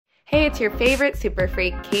Hey, it's your favorite super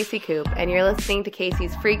freak, Casey Coop, and you're listening to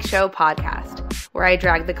Casey's Freak Show podcast, where I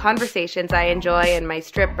drag the conversations I enjoy in my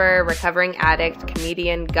stripper, recovering addict,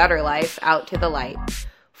 comedian, gutter life out to the light.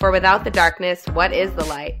 For without the darkness, what is the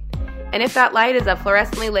light? And if that light is a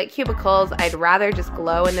fluorescently lit cubicles, I'd rather just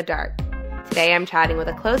glow in the dark. Today I'm chatting with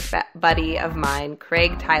a close buddy of mine,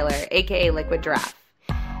 Kraig Tyler, aka Liquid Giraffe.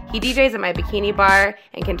 He DJs at my bikini bar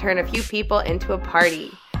and can turn a few people into a party.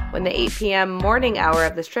 When the 8 p.m. morning hour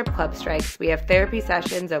of the strip club strikes, we have therapy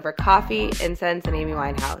sessions over coffee, incense, and Amy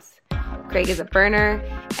Winehouse. Kraig is a burner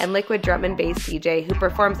and liquid drum and bass DJ who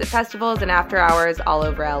performs at festivals and after hours all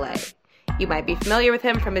over LA. You might be familiar with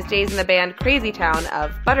him from his days in the band Crazy Town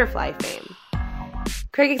of Butterfly fame.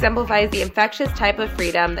 Kraig exemplifies the infectious type of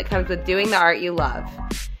freedom that comes with doing the art you love.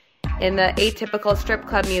 In the atypical strip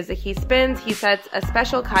club music he spins, he sets a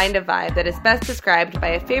special kind of vibe that is best described by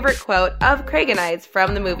a favorite quote of Kraig and I's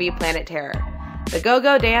from the movie Planet Terror. The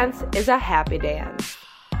go-go dance is a happy dance.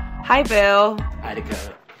 Hi, Boo. Hi,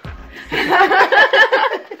 Dakota.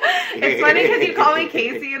 It's funny because you call me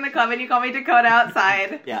Casey in the club and you call me Dakota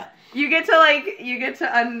outside. Yeah. You get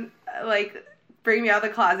to bring me out of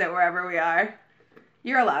the closet wherever we are.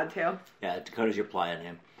 You're allowed to. Yeah, Dakota's your playa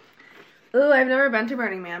name. Ooh, I've never been to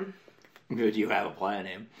Burning Man. Do you have a playa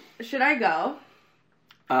name? Should I go?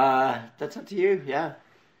 That's up to you, yeah.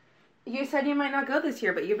 You said you might not go this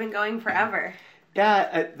year, but you've been going forever.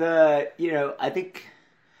 Yeah, I think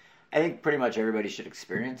pretty much everybody should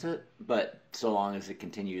experience it, but so long as it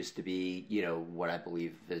continues to be, what I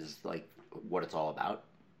believe is, what it's all about.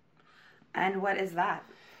 And what is that?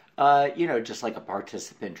 Just like a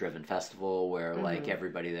participant-driven festival where,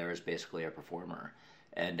 everybody there is basically a performer.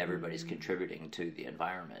 And everybody's contributing to the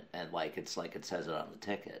environment, and it's like it says it on the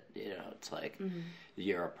ticket. It's like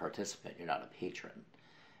you're a participant, you're not a patron.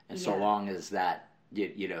 And so long as that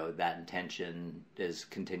that intention is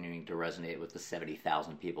continuing to resonate with the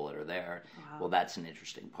 70,000 people that are there, well, that's an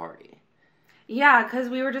interesting party. Yeah, because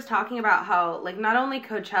we were just talking about how not only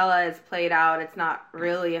Coachella is played out, it's not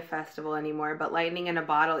really a festival anymore, but Lightning in a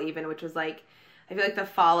Bottle even, which was I feel like the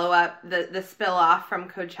follow-up, the spill-off from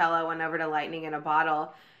Coachella went over to Lightning in a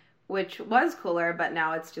Bottle, which was cooler, but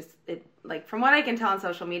now it's just, from what I can tell on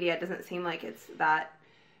social media, it doesn't seem like it's that.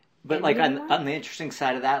 But, on the interesting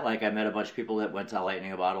side of that, I met a bunch of people that went to Lightning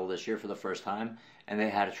in a Bottle this year for the first time, and they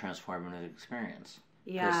had a transformative experience.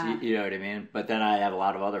 Yeah. You know what I mean? But then I have a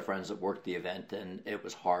lot of other friends that worked the event, and it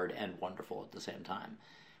was hard and wonderful at the same time.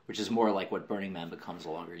 Which is more like what Burning Man becomes the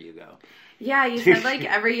longer you go. Yeah, you said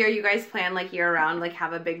every year you guys plan year-round,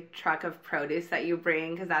 have a big truck of produce that you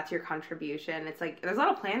bring because that's your contribution. It's there's a lot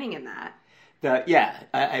of planning in that.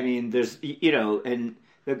 I mean, there's, and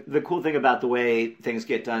the cool thing about the way things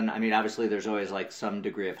get done, I mean, obviously there's always some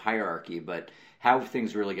degree of hierarchy, but how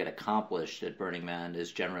things really get accomplished at Burning Man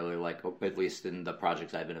is generally at least in the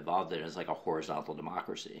projects I've been involved in, is a horizontal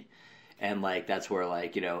democracy. And that's where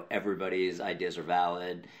everybody's ideas are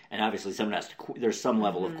valid, and obviously someone has to. There's some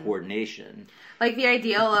level of coordination. The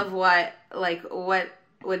ideal of what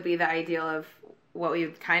would be the ideal of what we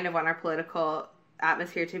kind of want our political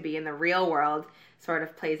atmosphere to be in the real world sort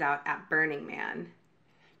of plays out at Burning Man.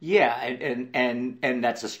 Yeah, and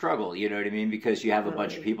that's a struggle. You know what I mean? Because you have a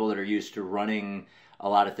bunch of people that are used to running a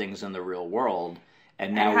lot of things in the real world.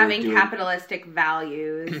 And now having capitalistic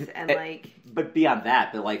values and But beyond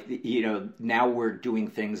that, now we're doing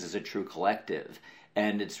things as a true collective.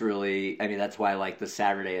 And it's really, I mean, that's why the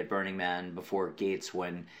Saturday at Burning Man before gates,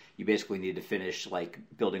 when you basically need to finish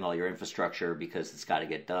building all your infrastructure because it's got to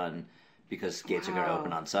get done because gates are going to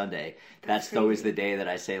open on Sunday. That's always the day that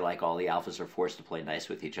I say all the alphas are forced to play nice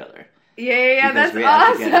with each other. Yeah, that's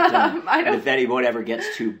awesome. If anyone ever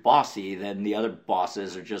gets too bossy, then the other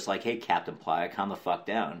bosses are just hey, Captain Playa, calm the fuck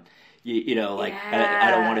down.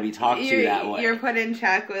 I don't want to be talked to that way. You're put in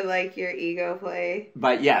check with your ego play.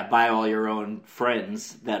 But yeah, by all your own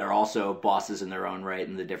friends that are also bosses in their own right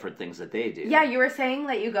and the different things that they do. Yeah, you were saying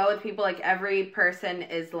that you go with people every person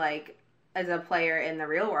is as a player in the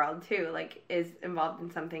real world too, is involved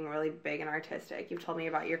in something really big and artistic. You've told me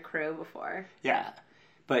about your crew before. Yeah.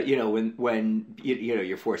 But, when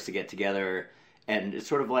you're forced to get together, and it's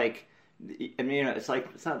sort of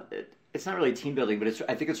it's not really team building, but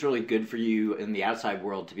I think it's really good for you in the outside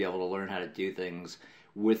world to be able to learn how to do things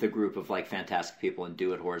with a group of fantastic people and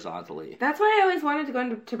do it horizontally. That's why I always wanted to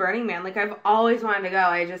go to Burning Man. I've always wanted to go.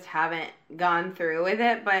 I just haven't gone through with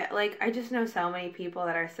it. But I just know so many people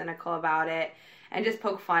that are cynical about it and just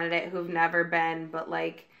poke fun at it who've never been. But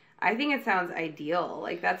I think it sounds ideal.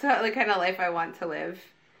 That's the kind of life I want to live.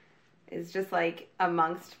 Is just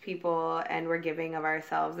amongst people and we're giving of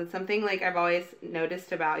ourselves. It's something I've always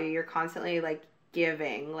noticed about you. You're constantly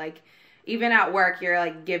giving. Like, even at work, you're,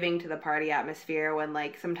 like, giving to the party atmosphere when,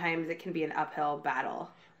 like, sometimes it can be an uphill battle.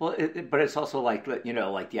 Well, but it's also like, you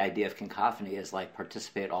know, like the idea of cacophony is like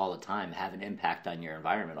participate all the time, have an impact on your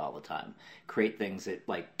environment all the time, create things that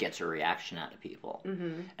like gets a reaction out of people.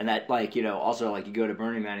 Mm-hmm. And that, like, you know, also like you go to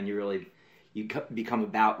Burning Man and you become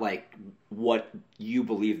about like what you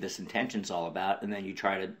believe this intention's all about, and then you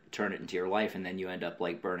try to turn it into your life, and then you end up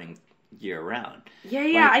like burning year round. Yeah.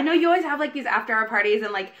 Like, I know you always have like these after hour parties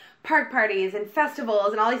and like park parties and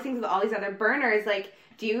festivals and all these things with all these other burners. Like,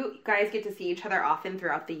 do you guys get to see each other often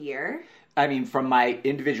throughout the year? I mean, from my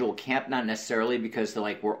individual camp, not necessarily, because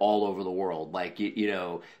like we're all over the world. Like, you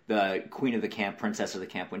know, the queen of the camp, princess of the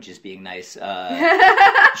camp, when she's being nice,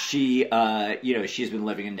 she, you know, she's been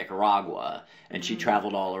living in Nicaragua, and she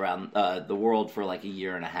traveled all around the world for like a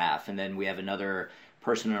year and a half. And then we have another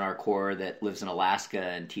person in our corps that lives in Alaska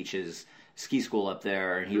and teaches ski school up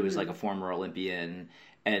there, and he was like a former Olympian.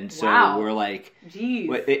 And so we're like,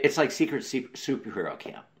 it's like secret superhero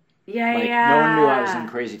camp. Yeah, like, no one knew I was in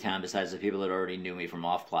Crazy Town besides the people that already knew me from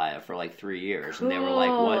Off Playa for like 3 years. Cool. And they were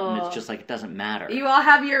like, what? And it's just like, it doesn't matter. You all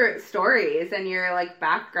have your stories and your like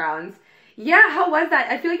backgrounds. Yeah, how was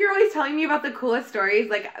that? I feel like you're always telling me about the coolest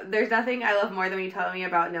stories. Like, there's nothing I love more than when you tell me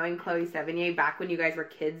about knowing Chloe Sevigny back when you guys were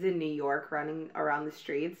kids in New York running around the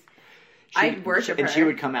streets. I'd worship her. And she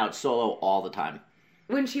would come out solo all the time.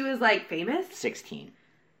 When she was like famous? 16.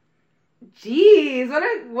 Jeez,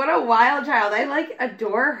 what a wild child. I like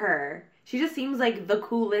adore her. She just seems like the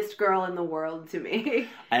coolest girl in the world to me.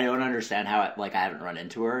 I don't understand how I haven't run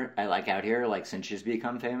into her. I like out here like since she's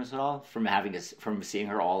become famous at all from seeing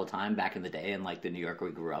her all the time back in the day in like the New York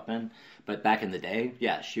we grew up in. But back in the day,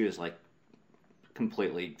 yeah, she was like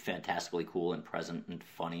completely fantastically cool and present and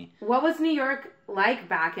funny. What was New York like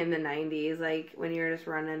back in the 90s, like when you were just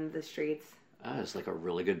running the streets? Oh, it was like a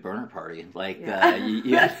really good burner party. Like,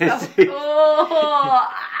 you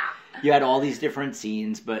had all these different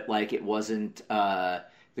scenes, but like it wasn't, the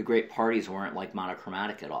great parties weren't like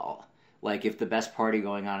monochromatic at all. Like if the best party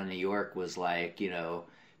going on in New York was like, you know,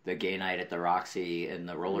 the gay night at the Roxy and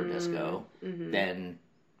the roller disco, then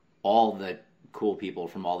all the cool people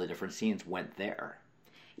from all the different scenes went there.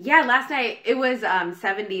 Yeah, last night it was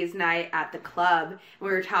 70s night at the club. We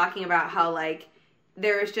were talking about how like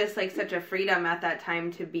there was just like such a freedom at that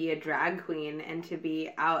time to be a drag queen and to be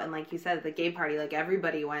out, and like you said, the gay party like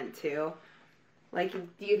everybody went to. Like,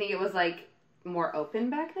 do you think it was like more open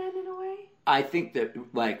back then in a way? I think that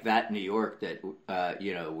like that New York that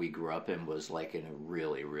you know we grew up in was like in a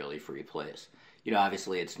really, really free place. You know,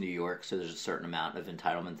 obviously it's New York, so there's a certain amount of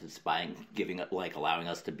entitlement that's allowing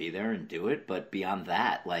us to be there and do it. But beyond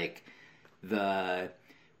that, like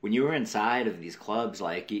when you were inside of these clubs,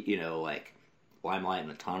 like you know, like Limelight and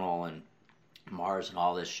the Tunnel and Mars and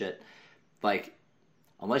all this shit, like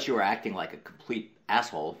unless you were acting like a complete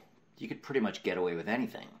asshole, you could pretty much get away with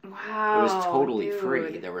anything. Wow. It was totally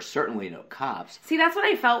free. There were certainly no cops. See, that's what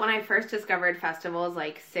I felt when I first discovered festivals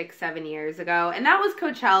like 6-7 years ago. And that was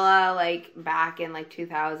Coachella, like back in like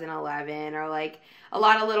 2011, or like a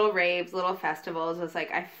lot of little raves, little festivals. It was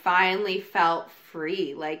like I finally felt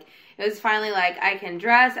free. Like it was finally like I can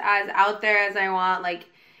dress as out there as I want. Like,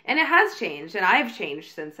 and it has changed, and I've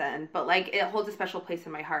changed since then. But like it holds a special place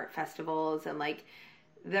in my heart, festivals and like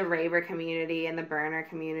the raver community and the burner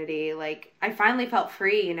community. Like I finally felt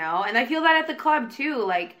free, you know. And I feel that at the club too.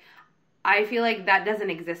 Like I feel like that doesn't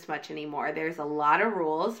exist much anymore. There's a lot of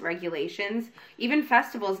rules, regulations. Even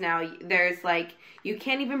festivals now, there's like you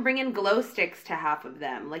can't even bring in glow sticks to half of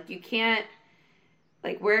them. Like you can't.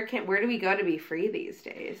 Like, where do we go to be free these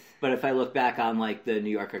days? But if I look back on, like, the New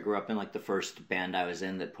York I grew up in, like, the first band I was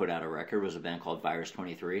in that put out a record was a band called Virus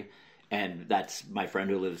 23. And that's my friend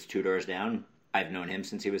who lives 2 doors down. I've known him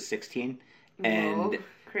since he was 16. And whoa,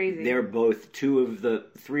 crazy. They're both 3 of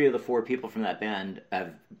the 4 people from that band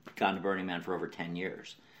have gone to Burning Man for over 10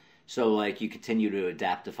 years. So, like, you continue to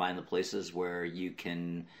adapt to find the places where you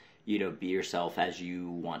can, you know, be yourself as you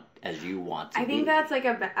want to I think that's like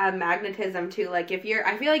a magnetism too. Like I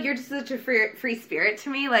feel like you're just such a free spirit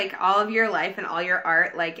to me, like all of your life and all your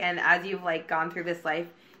art, like, and as you've like gone through this life,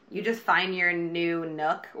 you just find your new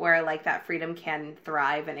nook where like that freedom can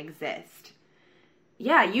thrive and exist.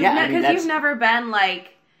 Yeah, you've never been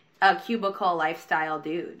like a cubicle lifestyle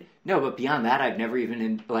dude. No, but beyond that, I've never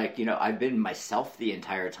even like, you know, I've been myself the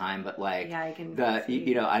entire time, but like yeah, I can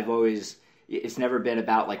you know, it's never been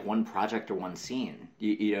about like one project or one scene.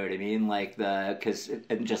 You know what I mean? Like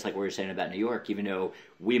and just like we were saying about New York, even though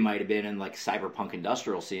we might have been in like cyberpunk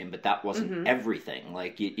industrial scene, but that wasn't everything.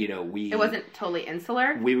 Like, you know, it wasn't totally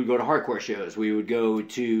insular. We would go to hardcore shows. We would go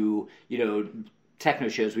to, you know, techno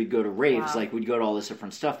shows. We'd go to raves. Wow. Like, we'd go to all this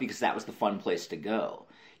different stuff because that was the fun place to go.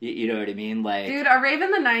 You know what I mean? Like, dude, a rave in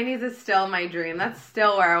the 90s is still my dream. That's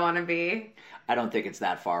still where I want to be. I don't think it's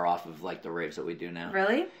that far off of, like, the raves that we do now.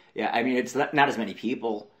 Really? Yeah, I mean, it's not as many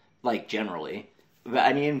people, like, generally. But,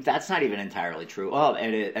 I mean, that's not even entirely true. Well,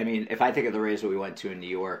 I mean, if I think of the raves that we went to in New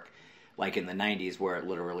York, like, in the 90s, where it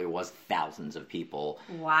literally was thousands of people.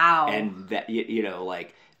 Wow. And, that you know,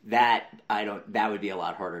 like, that would be a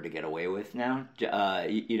lot harder to get away with now.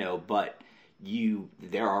 You know, but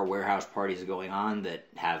there are warehouse parties going on that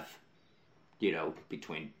have, you know,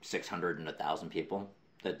 between 600 and 1,000 people,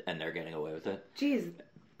 and they're getting away with it. Jeez.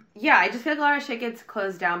 Yeah, I just feel like a lot of shit gets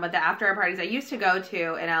closed down, but the after parties I used to go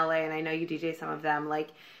to in LA, and I know you DJ some of them, like,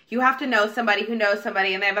 you have to know somebody who knows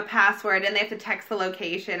somebody, and they have a password, and they have to text the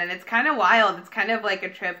location, and it's kind of wild. It's kind of like a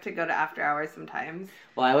trip to go to after hours sometimes.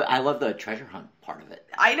 Well, I love the treasure hunt part of it.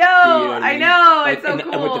 I know, You know what I mean? know, Like, it's so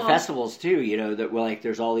cool. And with the festivals, too, you know, that, well, like,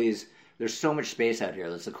 there's so much space out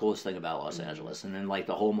here. That's the coolest thing about Los Angeles. And then, like,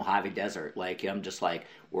 the whole Mojave Desert. Like, I'm just like,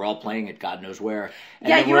 we're all playing at God knows where. And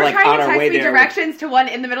Yeah, then you we're, were like, trying on to our text way me there. directions to one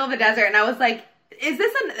in the middle of the desert, and I was like, can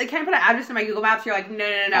I put an address in my Google Maps? You're like, no.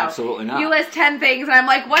 Absolutely not. You list 10 things, and I'm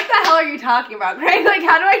like, what the hell are you talking about, Kraig? Like,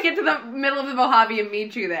 how do I get to the middle of the Mojave and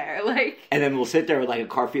meet you there? Like, And then we'll sit there with, like, a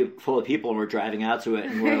car full of people, and we're driving out to it,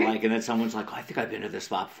 and we're like, and then someone's like, oh, I think I've been to this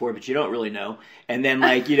spot before, but you don't really know. And then,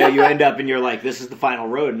 like, you know, you end up and you're like, this is the final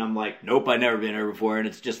road, and I'm like, nope, I've never been here before, and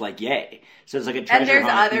it's just like, yay. So it's like a treasure and there's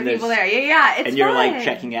hunt. other people there. Yeah, it's and you're fun. like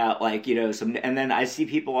checking out, like, you know, and then I see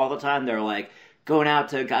people all the time. They're like going out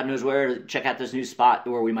to God knows where to check out this new spot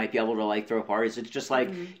where we might be able to, like, throw parties. It's just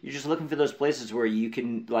like you're just looking for those places where you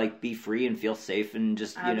can, like, be free and feel safe and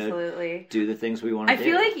just Absolutely. You know, do the things we want to do. I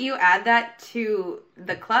feel like you add that to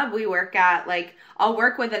the club we work at. Like, I'll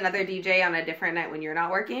work with another DJ on a different night when you're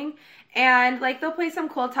not working, and, like, they'll play some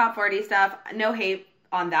cool top 40 stuff. No hate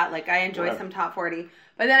on that. Like, I enjoy some top 40.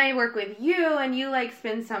 But then I work with you, and you, like,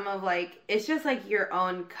 spin some of, like, it's just, like, your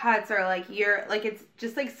own cuts, or, like, it's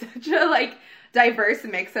just, like, such a, like, diverse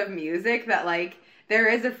mix of music that, like, there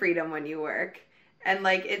is a freedom when you work. And,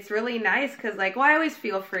 like, it's really nice because, like, well, I always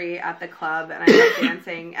feel free at the club, and I love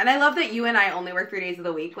dancing. And I love that you and I only work 3 days of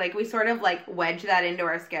the week. Like, we sort of, like, wedge that into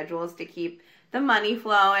our schedules to keep the money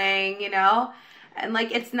flowing, you know? And,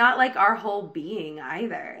 like, it's not, like, our whole being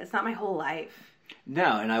either. It's not my whole life.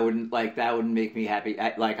 No, and I wouldn't, like, that wouldn't make me happy.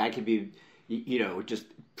 I could be, you know, just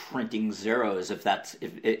printing zeros if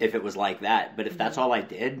it was like that. But if that's all I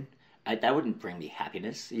did, that wouldn't bring me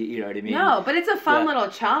happiness. You know what I mean? No, but it's a fun little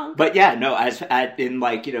chunk. But yeah, no, in,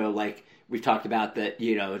 like, you know, like, we've talked about that,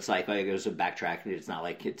 you know, it's like it goes to backtrack. It's not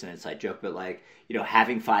like it's an inside joke, but, like, you know,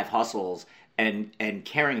 having 5 hustles and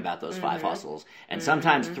caring about those 5 hustles. And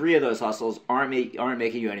sometimes 3 of those hustles aren't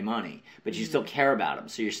making you any money, but you still care about them.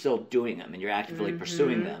 So you're still doing them and you're actively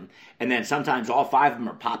pursuing them. And then sometimes all 5 of them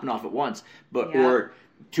are popping off at once, or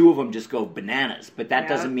 2 of them just go bananas. But that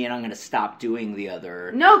doesn't mean I'm going to stop doing the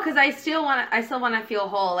other. No, because I still want to feel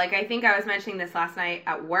whole. Like, I think I was mentioning this last night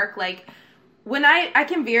at work. Like, when I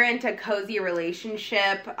can veer into cozy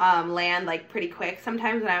relationship land, like, pretty quick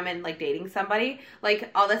sometimes when I'm in, like, dating somebody.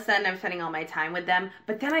 Like, all of a sudden I'm spending all my time with them,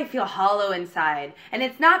 but then I feel hollow inside. And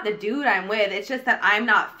it's not the dude I'm with, it's just that I'm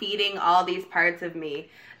not feeding all these parts of me.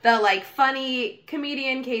 The, like, funny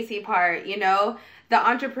comedian Casey part, you know? The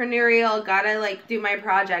entrepreneurial, gotta, like, do my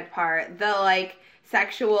project part. The, like,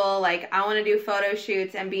 sexual, like, I want to do photo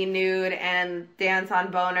shoots and be nude and dance on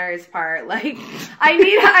boners part. Like, I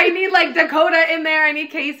need like Dakota in there. I need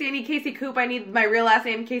Casey Coop. I need my real last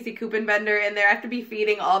name, Casey Coopenbender, in there. I have to be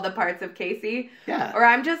feeding all the parts of Casey. Yeah. Or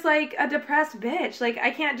I'm just like a depressed bitch. Like,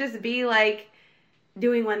 I can't just be like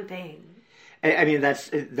doing one thing. I mean,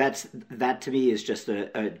 that to me is just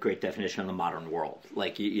a great definition of the modern world.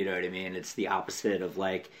 Like, you know what I mean? It's the opposite of,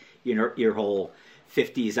 like, you know, your whole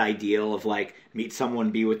 50s ideal of, like, meet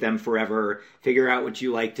someone, be with them forever, figure out what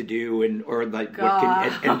you like to do, and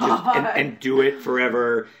do it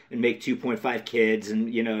forever, and make 2.5 kids,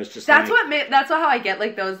 and, you know, it's just that's how I get,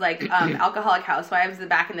 like, those, like, alcoholic housewives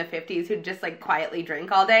back in the 50s who just, like, quietly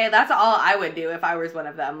drink all day. That's all I would do if I was one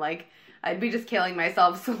of them. Like, I'd be just killing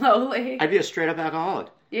myself slowly. I'd be a straight up alcoholic.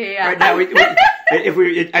 Yeah. Right now, you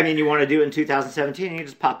want to do it in 2017, you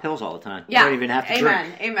just pop pills all the time. Yeah. You don't even have to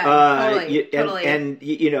drink. Amen. Totally. And,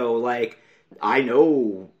 you know, like, I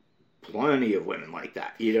know plenty of women like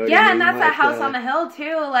that. You know what I mean? And that's like, that house on the hill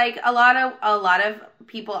too. Like, a lot of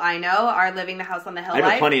people I know are living the house on the hill life.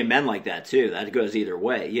 I know plenty of men like that too. That goes either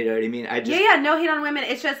way. You know what I mean? No hate on women.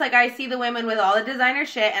 It's just like I see the women with all the designer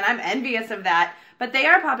shit, and I'm envious of that. But they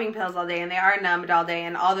are popping pills all day, and they are numbed all day,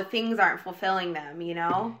 and all the things aren't fulfilling them, you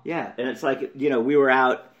know? Yeah, and it's like, you know, we were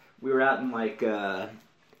out we were out in like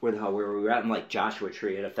where the hell were we? We were out in like Joshua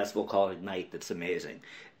Tree at a festival called Ignite that's amazing.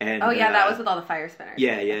 And that was with all the fire spinners.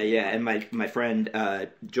 Yeah. And my friend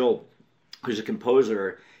Joel, who's a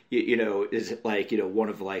composer, is like one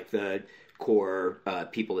of like the core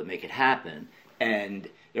people that make it happen. And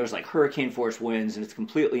there was like hurricane force winds, and it's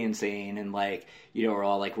completely insane. And like we're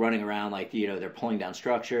all like running around, like they're pulling down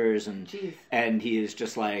structures, and Jeez. And he is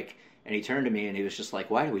just like, and he turned to me and he was just like,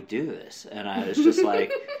 "Why do we do this?" And I was just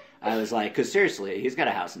like. I was like, because seriously, he's got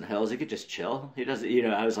a house in the hills. He could just chill. He doesn't,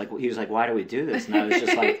 I was like, he was like, "Why do we do this?" And I was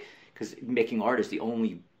just like, because making art is the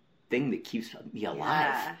only thing that keeps me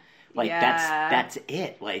alive. Yeah. Like that's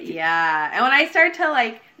it. Like and when I start to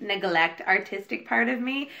like neglect artistic part of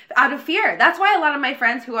me out of fear, that's why a lot of my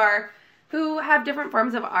friends who have different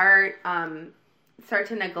forms of art start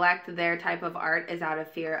to neglect their type of art is out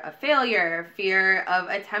of fear of failure, fear of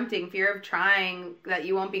attempting, fear of trying, that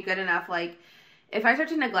you won't be good enough. Like, if I start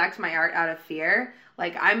to neglect my art out of fear,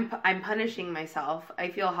 like I'm punishing myself. I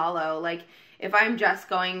feel hollow. Like if I'm just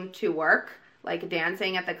going to work, like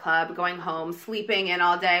dancing at the club, going home, sleeping in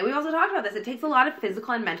all day. We also talked about this. It takes a lot of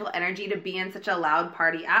physical and mental energy to be in such a loud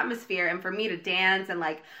party atmosphere. And for me to dance and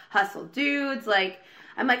like hustle dudes, like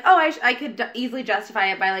I'm like, oh, I could easily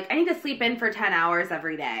justify it by like, I need to sleep in for 10 hours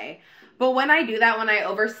every day. But when I do that, when I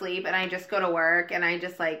oversleep and I just go to work and I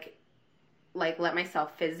just like let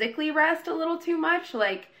myself physically rest a little too much,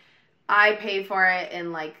 like I pay for it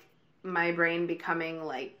in like my brain becoming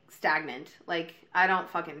like stagnant. Like I don't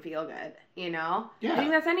fucking feel good, Yeah. I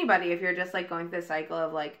think that's anybody. If you're just like going through the cycle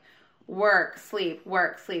of like work, sleep,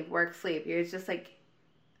 work, sleep, work, sleep, you're just like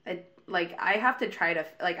I have to try to,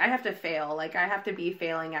 like I have to fail. Like I have to be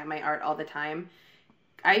failing at my art all the time.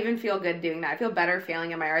 I even feel good doing that. I feel better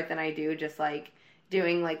failing at my art than I do just like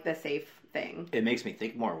doing like the safe thing. It makes me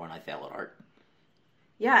think more when I fail at art.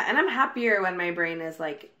 Yeah, and I'm happier when my brain is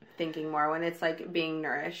like thinking more, when it's like being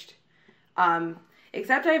nourished.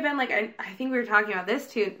 Except I've been like, I think we were talking about this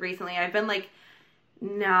too recently. I've been like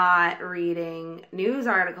not reading news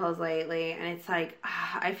articles lately, and it's like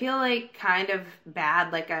I feel like kind of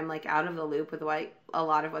bad, like I'm like out of the loop with like a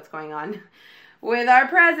lot of what's going on with our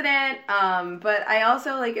president. But I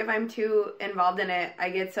also like, if I'm too involved in it, I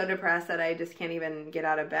get so depressed that I just can't even get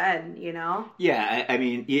out of bed, Yeah, I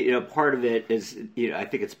mean, part of it is, I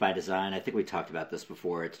think it's by design. I think we talked about this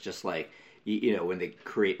before. It's just like, when they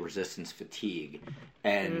create resistance fatigue,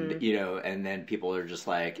 and, and then people are just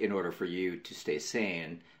like, in order for you to stay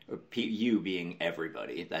sane, or you being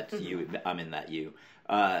everybody, that's you, I'm in that you,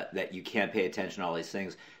 that you can't pay attention to all these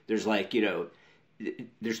things. There's like,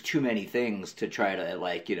 there's too many things to try to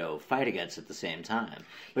like fight against at the same time,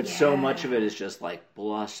 but so much of it is just like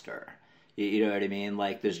bluster. You know what I mean?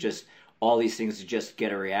 Like there's just all these things to just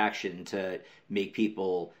get a reaction to make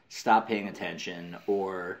people stop paying attention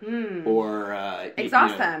or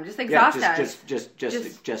exhaust them. Just exhaust them.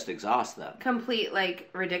 Just exhaust them. Complete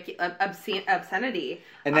like ridiculous obscenity.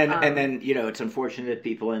 And then it's unfortunate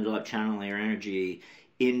people end up channeling their energy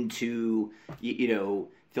into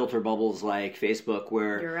filter bubbles like Facebook,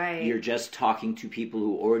 where you're just talking to people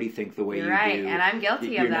who already think the way you do. And I'm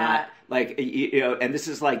guilty of that. Like, and this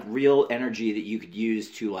is like real energy that you could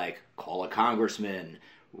use to like call a congressman,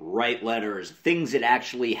 write letters, things that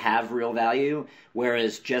actually have real value,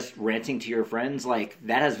 whereas just ranting to your friends, like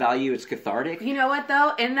that has value, it's cathartic. You know what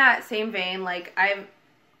though? In that same vein, like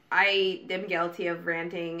I am guilty of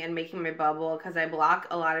ranting and making my bubble because I block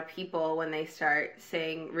a lot of people when they start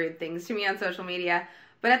saying rude things to me on social media.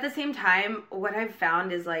 But at the same time, what I've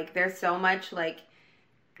found is, like, there's so much, like,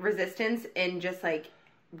 resistance in just, like,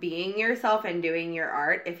 being yourself and doing your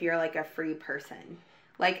art if you're, like, a free person.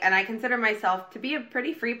 Like, and I consider myself to be a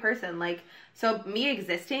pretty free person. Like, so me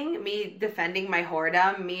existing, me defending my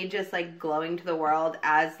whoredom, me just, like, glowing to the world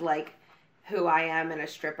as, like, who I am and a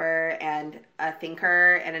stripper and a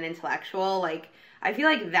thinker and an intellectual, like, I feel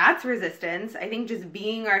like that's resistance. I think just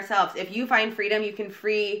being ourselves. If you find freedom, you can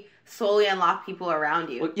solely unlock people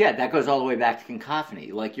around you. Well, yeah, that goes all the way back to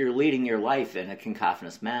cacophony. Like, you're leading your life in a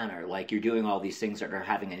cacophonous manner. Like, you're doing all these things that are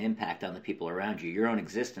having an impact on the people around you. Your own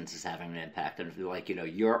existence is having an impact on, like,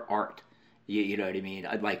 your art. You know what I mean?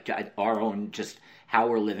 Like, our own, just how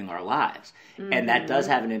we're living our lives. Mm-hmm. And that does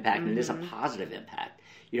have an impact, and it is a positive impact.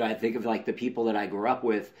 I think of, like, the people that I grew up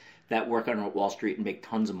with that work on Wall Street and make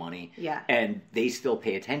tons of money. Yeah. And they still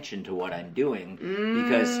pay attention to what I'm doing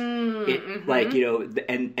because it, like,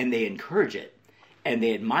 and they encourage it and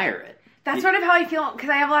they admire it. That's sort of how I feel, because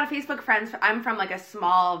I have a lot of Facebook friends. I'm from, like, a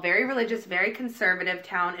small, very religious, very conservative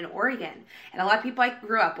town in Oregon. And a lot of people I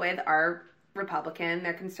grew up with are Republican,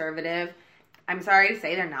 they're conservative. I'm sorry to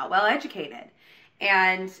say they're not well educated.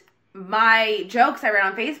 And my jokes I write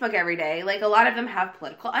on Facebook every day, like, a lot of them have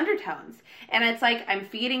political undertones. And it's like I'm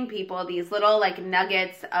feeding people these little, like,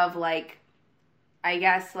 nuggets of, like, I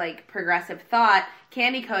guess, like, progressive thought,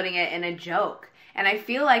 candy coating it in a joke. And I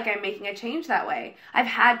feel like I'm making a change that way. I've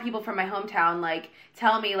had people from my hometown, like,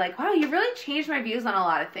 tell me, like, wow, you really changed my views on a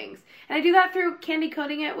lot of things. And I do that through candy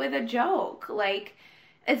coating it with a joke. Like,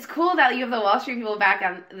 it's cool that you have the Wall Street people back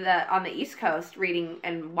on the East Coast reading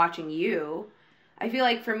and watching you. I feel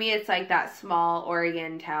like for me, it's like that small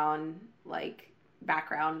Oregon town, like,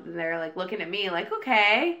 background. And they're, like, looking at me like,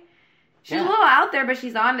 okay, she's a little out there, but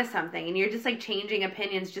she's on to something. And you're just, like, changing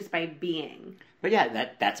opinions just by being. But yeah,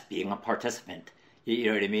 that's being a participant. You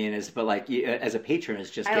know what I mean? But like as a patron,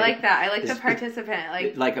 it's just. I like that. I like the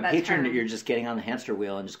participant. Like a patron, you're just getting on the hamster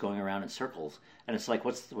wheel and just going around in circles. And it's like,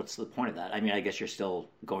 what's the point of that? I mean, I guess you're still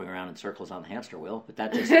going around in circles on the hamster wheel, but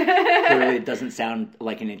that just clearly doesn't sound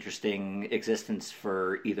like an interesting existence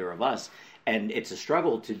for either of us. And it's a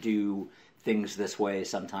struggle to do things this way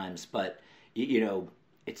sometimes, but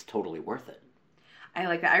it's totally worth it. I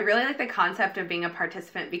like that. I really like the concept of being a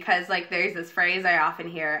participant because, like, there's this phrase I often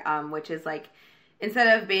hear, which is, like,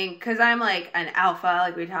 instead of being, because I'm, like, an alpha,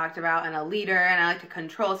 like we talked about, and a leader, and I like to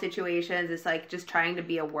control situations, it's, like, just trying to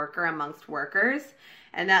be a worker amongst workers,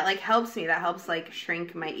 and that, like, helps me. That helps, like,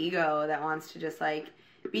 shrink my ego that wants to just, like,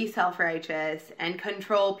 be self-righteous and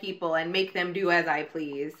control people and make them do as I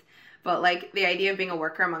please. But, like, the idea of being a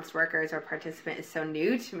worker amongst workers or participant is so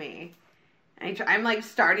new to me. I'm, like,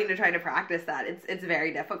 starting to try to practice that. It's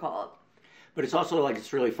very difficult. But it's also, like,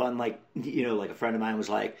 it's really fun. Like, like a friend of mine was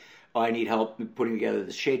like, oh, I need help putting together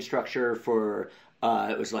the shade structure for,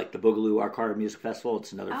 it was like the Boogaloo Art Carter Music Festival.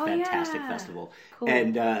 It's another fantastic festival. Cool.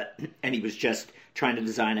 And he was just trying to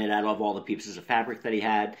design it out of all the pieces of fabric that he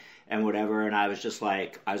had and whatever. And I was just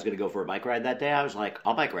like, I was going to go for a bike ride that day. I was like,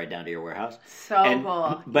 I'll bike ride down to your warehouse.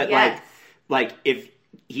 Cool. But yes. like if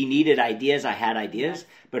he needed ideas, I had ideas. Yes.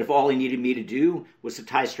 But if all he needed me to do was to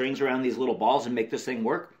tie strings around these little balls and make this thing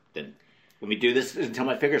work, then let me do this until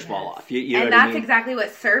my fingers fall off. You know and what that's I mean? exactly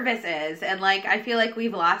what service is. And, like, I feel like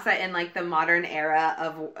we've lost that in, like, the modern era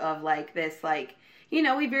of like, this, like,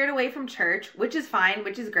 we veered away from church, which is fine,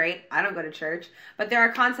 which is great. I don't go to church. But there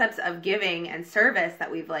are concepts of giving and service that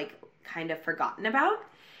we've, like, kind of forgotten about.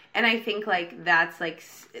 And I think, like, that's the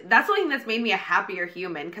only thing that's made me a happier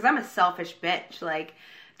human, because I'm a selfish bitch. Like,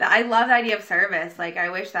 I love the idea of service. Like, I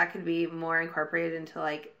wish that could be more incorporated into,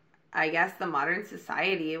 like, I guess the modern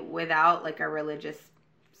society without, like, a religious,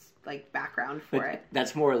 like, background for it.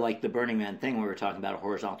 That's more like the Burning Man thing where we're talking about a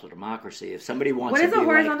horizontal democracy. If somebody wants What to is a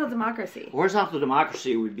horizontal democracy? Horizontal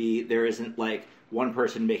democracy would be there isn't, like, one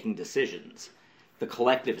person making decisions. The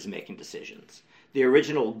collective is making decisions. The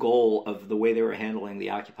original goal of the way they were handling the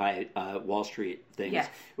Occupy Wall Street things, yes.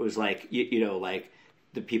 It was like, like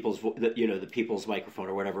the people's microphone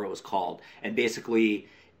or whatever it was called. And basically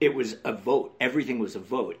it was a vote. Everything was a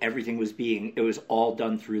vote. It was all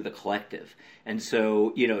done through the collective. And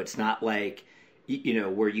so, it's not like,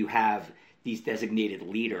 where you have these designated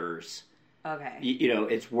leaders. Okay.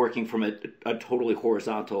 It's working from a totally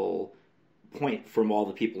horizontal point from all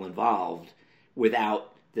the people involved without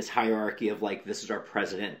this hierarchy of, like, this is our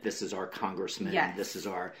president, this is our congressman, yes. this is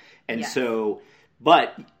our... And yes. so,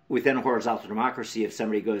 but within a horizontal democracy, if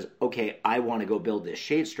somebody goes, okay, I want to go build this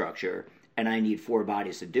shade structure, and I need 4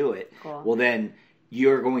 bodies to do it, cool. Well, then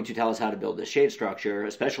you're going to tell us how to build this shade structure,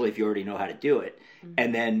 especially if you already know how to do it, mm-hmm.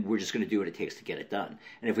 And then we're just going to do what it takes to get it done.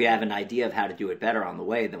 And if we have an idea of how to do it better on the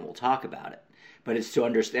way, then we'll talk about it. But it's to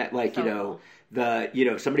understand, like, cool.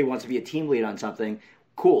 if somebody wants to be a team lead on something,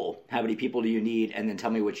 cool, how many people do you need, and then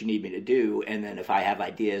tell me what you need me to do, and then if I have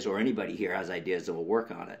ideas or anybody here has ideas, then we'll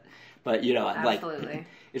work on it. But, Absolutely. like,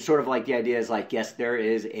 it's sort of like the idea is, like, yes, there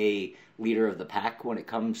is a leader of the pack when it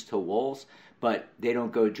comes to wolves, but they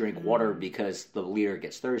don't go drink mm-hmm. water because the leader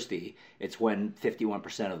gets thirsty. It's when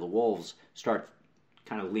 51% of the wolves start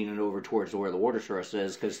kind of leaning over towards where the water source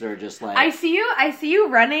is because they're just like... I see you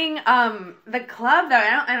running the club though.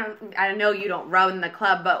 I know you don't run the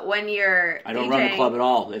club, but when you're I don't DJing, run the club at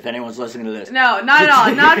all. If anyone's listening to this, no, not at all.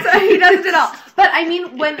 He doesn't at all. But I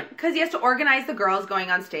mean, because he has to organize the girls going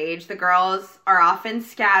on stage. The girls are often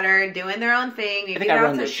scattered, doing their own thing. Maybe I think I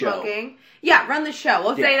run the show. Smoking. Yeah, run the show.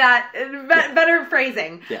 We'll say that. Better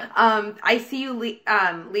phrasing. Yeah. I see you lead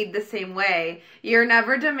the same way. You're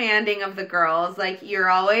never demanding of the girls. Like, you're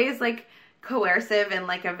always, like, coercive in,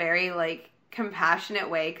 like, a very, like, compassionate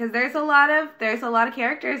way. Because there's a lot of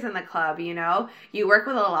characters in the club, You work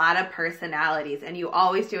with a lot of personalities, and you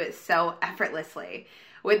always do it so effortlessly.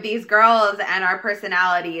 With these girls and our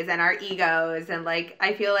personalities and our egos, and, like,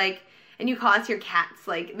 I feel like, and you call us your cats,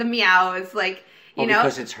 like, the meows, like, You know,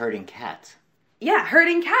 because it's herding cats. Yeah,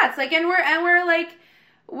 herding cats. Like, and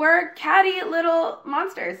we're catty little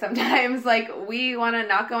monsters sometimes. Like, we want to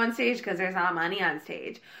not go on stage because there's not money on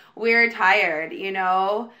stage. We're tired, you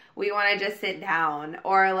know? We want to just sit down.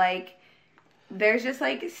 Or, like, there's just,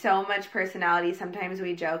 like, so much personality. Sometimes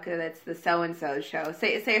we joke that it's the so-and-so show.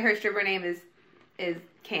 Say her stripper name is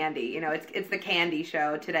Candy. You know, it's the Candy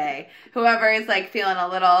show today. Whoever is, like, feeling a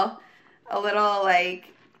little, like,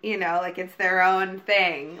 you know, like it's their own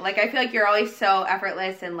thing. Like, I feel like you're always so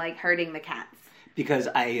effortless in, like, herding the cats. Because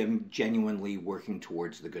I am genuinely working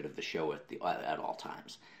towards the good of the show at all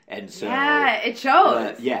times. And so... Yeah, it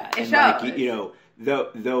shows. It shows. Like, you know,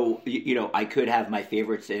 though, you know, I could have my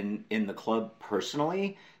favorites in the club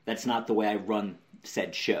personally, that's not the way I run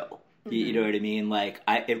said show. Mm-hmm. You know what I mean? Like,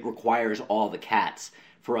 it requires all the cats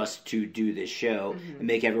for us to do this show and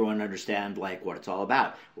make everyone understand, like, what it's all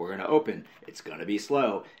about. We're going to open. It's going to be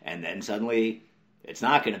slow. And then suddenly, it's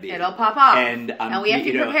not going to be. It'll pop off. And we have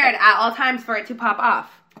to be prepared at all times for it to pop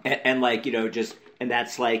off. And like, you know, and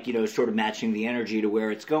that's like, you know, sort of matching the energy to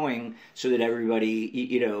where it's going so that everybody,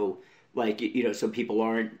 you know, like, you know, so people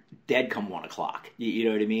aren't dead come 1 o'clock. You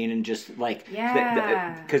know what I mean? And just like,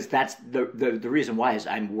 because that's the reason why is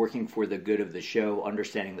I'm working for the good of the show,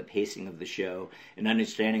 understanding the pacing of the show, and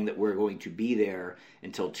understanding that we're going to be there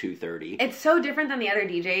until 2:30. It's so different than the other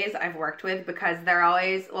DJs I've worked with because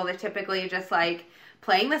they're typically just like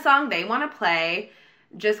playing the song they want to play,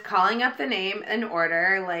 just calling up the name in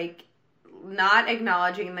order, like not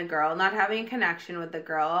acknowledging the girl, not having a connection with the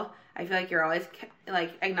girl. I feel like you're always,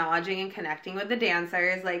 like, acknowledging and connecting with the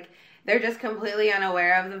dancers. Like, they're just completely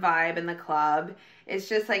unaware of the vibe in the club. It's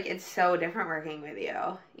just, like, it's so different working with you.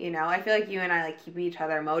 You know? I feel like you and I, like, keep each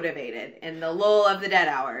other motivated in the lull of the dead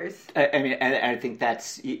hours. I mean, and I think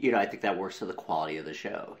that's, you know, I think that works for the quality of the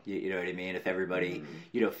show. You know what I mean? If everybody,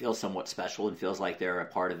 you know, feels somewhat special and feels like they're a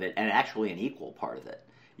part of it, and actually an equal part of it.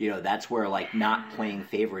 You know, that's where, like, not playing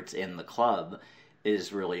favorites in the club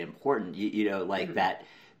is really important. You know, like, that...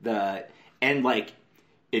 And like,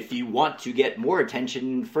 if you want to get more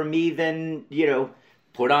attention from me, then, you know,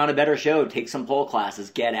 put on a better show, take some pole classes,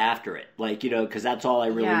 get after it. Like, you know, because that's all I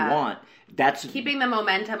really want. That's keeping the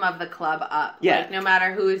momentum of the club up. Yeah. Like, no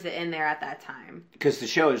matter who's in there at that time. Because the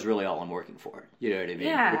show is really all I'm working for. You know what I mean?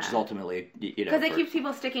 Yeah. Which is ultimately, you know. Because it keeps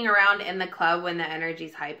people sticking around in the club when the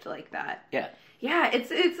energy's hyped like that. Yeah. Yeah, it's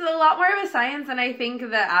a lot more of a science than I think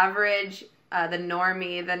the average... the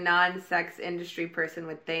normie, the non-sex industry person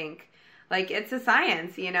would think. Like, it's a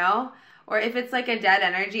science, you know? Or if it's, like, a dead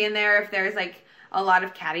energy in there, if there's, like, a lot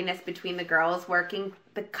of cattiness between the girls working,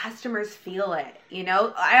 the customers feel it, you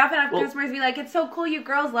know? I often have customers be like, it's so cool, you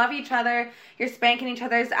girls love each other, you're spanking each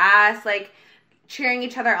other's ass, like, cheering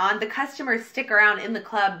each other on. The customers stick around in the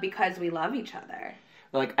club because we love each other.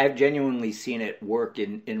 Like, I've genuinely seen it work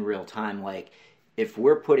in real time. Like, if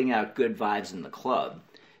we're putting out good vibes in the club...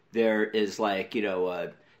 There is, like, you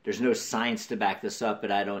know, there's no science to back this up,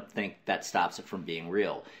 but I don't think that stops it from being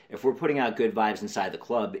real. If we're putting out good vibes inside the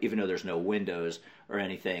club, even though there's no windows or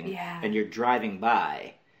anything, and you're driving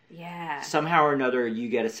by, somehow or another you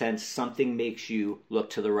get a sense something makes you look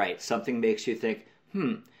to the right. Something makes you think,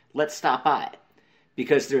 let's stop by.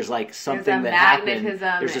 Because there's, like, something that happened.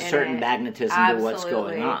 There's a certain magnetism to what's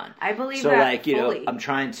going on. I believe so, that like, you fully. know, I'm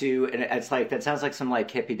trying to, and it's like, that sounds like some, like,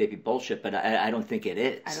 hippy-dippy bullshit, but I don't think it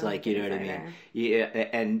is. Like, you know what I mean? Yeah,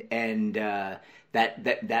 and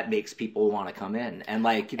that makes people want to come in. And,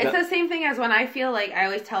 like... It's the same thing as when I feel like, I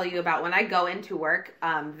always tell you about when I go into work,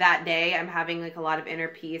 that day I'm having, like, a lot of inner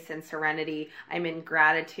peace and serenity. I'm in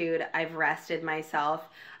gratitude. I've rested myself.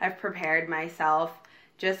 I've prepared myself.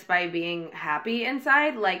 Just by being happy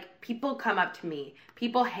inside, like, people come up to me.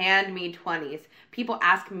 People hand me 20s. People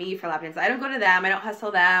ask me for lap dances. I don't go to them. I don't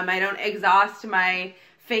hustle them. I don't exhaust my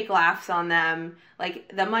fake laughs on them.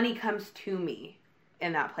 Like, the money comes to me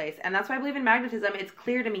in that place. And that's why I believe in magnetism. It's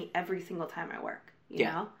clear to me every single time I work, you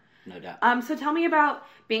know? No doubt. So tell me about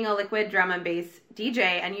being a liquid drum and bass DJ,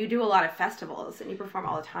 and you do a lot of festivals, and you perform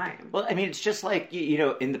all the time. Well, I mean, it's just like, you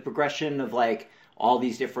know, in the progression of, like, all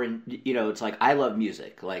these different, you know, it's like, I love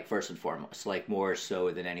music, like, first and foremost, like, more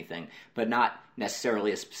so than anything, but not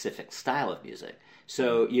necessarily a specific style of music.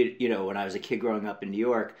 So, you know, when I was a kid growing up in New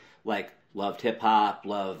York, like, loved hip-hop,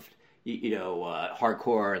 loved, you know,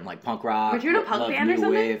 hardcore and, like, punk rock. Were you in a punk band or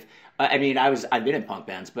something? Wave. I mean, I've been in punk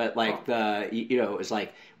bands, but, like, you know, it was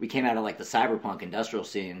like, we came out of, like, the cyberpunk industrial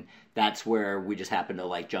scene. That's where we just happened to,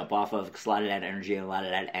 like, jump off of, because a lot of that energy and a lot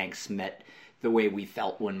of that angst met the way we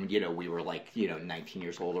felt when, you know, we were, like, you know, 19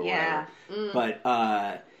 years old or whatever. But,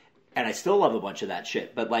 and I still love a bunch of that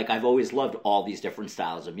shit. But, like, I've always loved all these different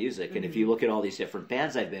styles of music. And if you look at all these different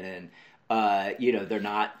bands I've been in, they're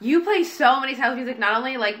not. You play so many styles of music, not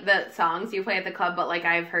only like the songs you play at the club, but like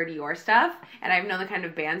I've heard your stuff and I've known the kind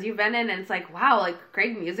of bands you've been in, and it's like, wow, like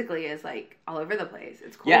Kraig musically is like all over the place.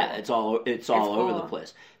 It's cool. Yeah, it's all cool. over the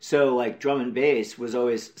place. So like drum and bass was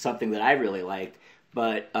always something that I really liked,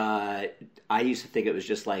 but I used to think it was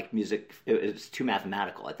just like music. It was too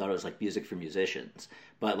mathematical. I thought it was like music for musicians.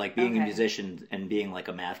 But like being a musician and being like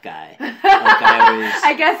a math guy, like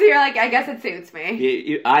I guess you're like, I guess it suits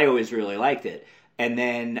me. I always really liked it. And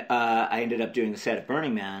then I ended up doing the set at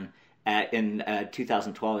Burning Man in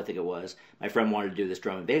 2012, I think it was. My friend wanted to do this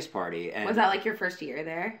drum and bass party. And was that like your first year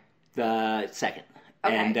there? The second.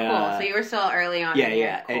 Okay, and, cool. So you were still early on.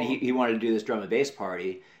 Yeah. Cool. And he wanted to do this drum and bass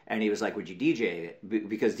party. And he was like, would you DJ?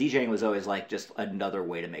 Because DJing was always like just another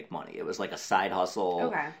way to make money. It was like a side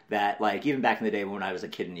hustle that like even back in the day when I was a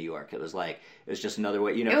kid in New York, it was just another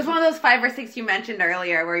way, It was one of those 5 or 6 you mentioned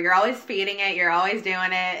earlier where you're always feeding it, you're always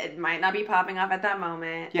doing it. It might not be popping off at that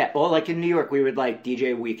moment. Yeah, well, like in New York, we would like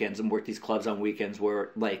DJ weekends and work these clubs on weekends where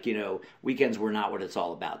like, weekends were not what it's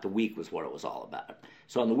all about. The week was what it was all about.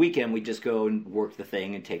 So on the weekend, we'd just go and work the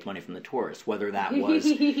thing and take money from the tourists, whether that was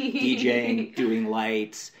DJing, doing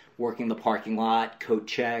lights, working the parking lot, coat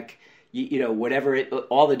check, whatever,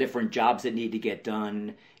 all the different jobs that need to get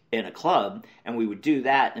done in a club. And we would do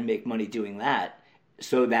that and make money doing that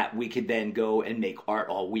so that we could then go and make art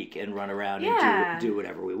all week and run around and do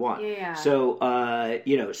whatever we want. Yeah. So,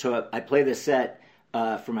 so I play this set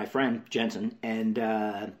for my friend Jensen,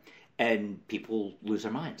 and people lose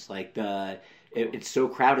their minds. Like it's so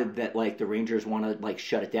crowded that like the Rangers want to like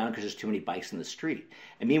shut it down because there's too many bikes in the street.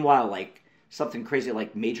 And meanwhile, like something crazy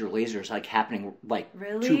like Major Laser's like happening like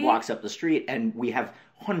 2 blocks up the street, and we have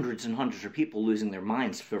hundreds and hundreds of people losing their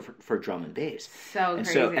minds for drum and bass. So and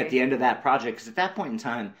crazy. So at the end of that project, because at that point in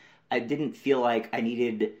time, I didn't feel like I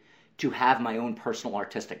needed to have my own personal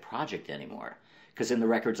artistic project anymore. Because in the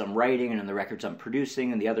records I'm writing and in the records I'm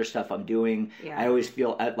producing and the other stuff I'm doing, I always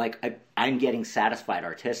feel like I'm getting satisfied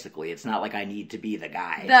artistically. It's not like I need to be the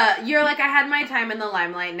guy. You're like, I had my time in the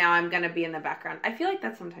limelight, now I'm going to be in the background. I feel like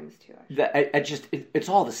that sometimes too. It's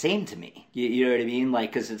all the same to me. You know what I mean?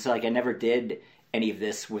 Like, because it's like I never did any of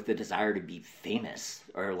this with the desire to be famous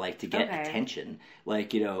or like to get attention.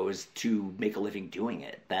 Like, it was to make a living doing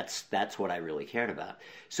it. That's what I really cared about.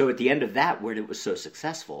 So at the end of that, where it was so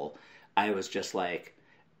successful, I was just like,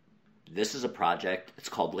 this is a project. It's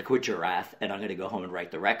called Liquid Giraffe, and I'm going to go home and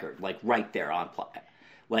write the record, like right there on play.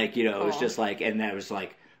 Like, cool. It was just like, and I was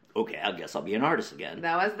like, okay, I guess I'll be an artist again.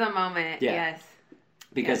 That was the moment, yes.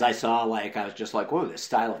 Because I saw, like, I was just like, whoa, this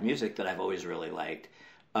style of music that I've always really liked,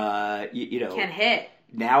 can hit.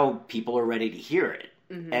 Now people are ready to hear it.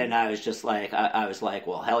 Mm-hmm. And I was just like, I was like,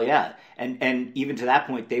 well, hell yeah. And even to that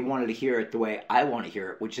point, they wanted to hear it the way I want to hear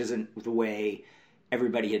it, which isn't the way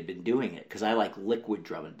everybody had been doing it, because I like liquid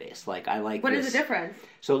drum and bass. Like, I like What is the difference?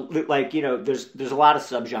 So, like, there's a lot of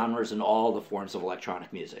subgenres in all the forms of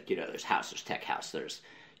electronic music. There's house, there's tech house, there's,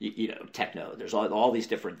 techno. There's all these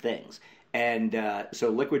different things. And so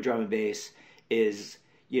liquid drum and bass is,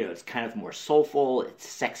 it's kind of more soulful, it's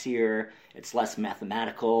sexier, it's less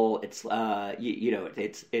mathematical, it's,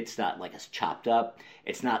 it's not like as chopped up.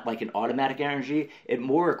 It's not like an automatic energy. It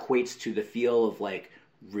more equates to the feel of, like,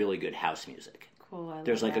 really good house music. Cool,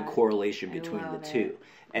 there's like a correlation between the two.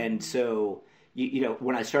 And so,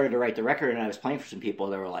 when I started to write the record and I was playing for some people,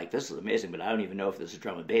 they were like, this is amazing, but I don't even know if this is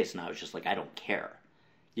drum and bass. And I was just like, I don't care.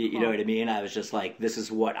 You know what I mean? I was just like, this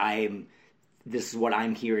is what I'm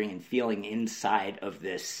hearing and feeling inside of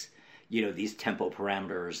this, these tempo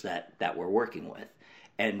parameters that we're working with.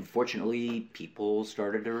 And fortunately, people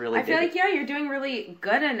started to really I feel like, you're doing really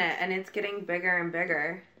good in it, and it's getting bigger and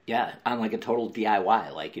bigger. Yeah, I'm like a total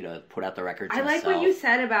DIY, like, put out the records. I like what you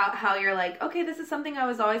said about how you're like, okay, this is something I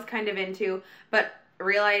was always kind of into, but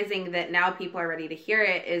realizing that now people are ready to hear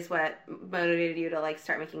it is what motivated you to like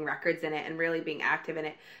start making records in it and really being active in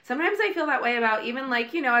it. Sometimes I feel that way about even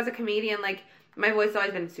like, as a comedian, like my voice has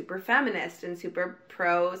always been super feminist and super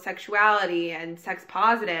pro sexuality and sex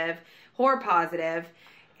positive, horror positive,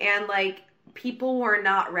 and like people were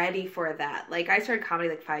not ready for that. Like, I started comedy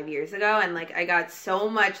like 5 years ago, and like I got so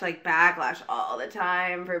much like backlash all the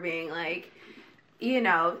time for being like,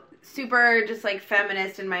 super just like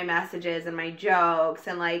feminist in my messages and my jokes,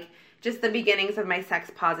 and like just the beginnings of my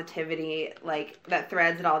sex positivity, like that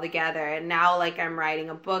threads it all together. And now like I'm writing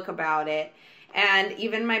a book about it, and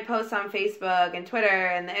even my posts on Facebook and Twitter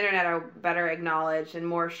and the internet are better acknowledged and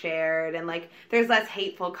more shared, and like there's less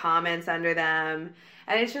hateful comments under them.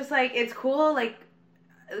 And it's just, like, it's cool, like,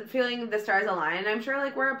 feeling the stars align. And I'm sure,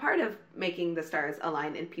 like, we're a part of making the stars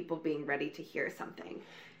align and people being ready to hear something.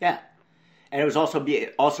 Yeah. And it was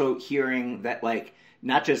also hearing that, like,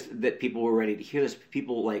 not just that people were ready to hear this, but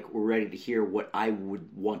people like were ready to hear what I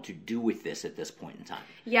would want to do with this at this point in time.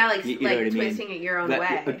 Yeah, like you know what I mean? Twisting it your own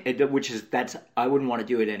way. I wouldn't want to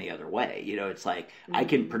do it any other way. You know, it's like I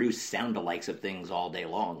can produce sound-alikes of things all day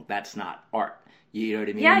long. That's not art. You know what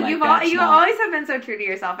I mean? Yeah, like, you always have been so true to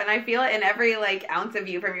yourself, and I feel it in every like ounce of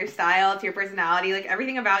you, from your style to your personality. Like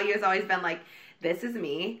everything about you has always been like, this is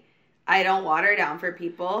me. I don't water down for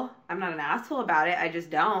people. I'm not an asshole about it. I just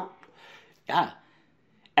don't. Yeah.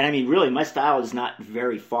 And I mean, really, my style is not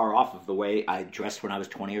very far off of the way I dressed when I was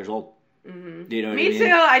 20 years old. Mm-hmm. Do you know what Me I mean? too.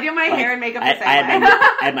 I do my hair and makeup the same way.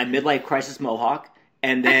 I had my midlife crisis mohawk,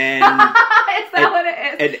 and then... Is that what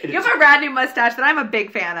it is? You have a rad new mustache that I'm a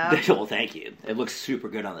big fan of. Well, thank you. It looks super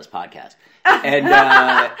good on this podcast. And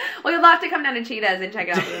well, you'll have to come down to Cheetahs and check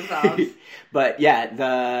it out for themselves. But yeah,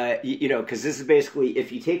 because this is basically,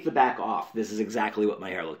 if you take the back off, this is exactly what my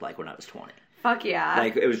hair looked like when I was 20. Fuck yeah.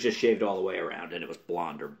 Like, it was just shaved all the way around, and it was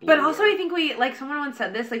blonde or blue. But also, I think someone once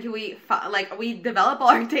said this, we develop all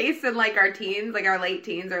our tastes in, like, our teens, like, our late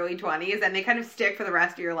teens, early 20s, and they kind of stick for the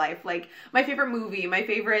rest of your life. Like, my favorite movie, my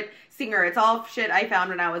favorite singer, it's all shit I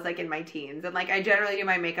found when I was, like, in my teens. And, like, I generally do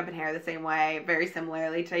my makeup and hair the same way, very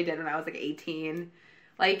similarly to I did when I was, like, 18.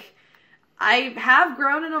 Like, I have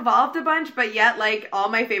grown and evolved a bunch, but yet, like, all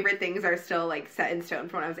my favorite things are still, like, set in stone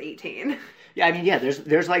from when I was 18. Yeah, I mean, yeah,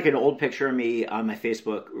 there's like an old picture of me on my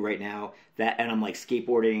Facebook right now and I'm like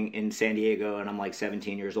skateboarding in San Diego, and I'm like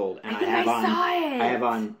 17 years old, and I have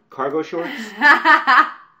on cargo shorts,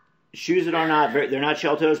 shoes that are they're not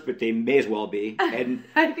shell toes, but they may as well be, and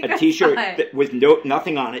a t-shirt with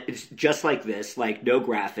nothing on it. It's just like this, like no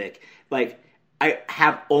graphic, like. I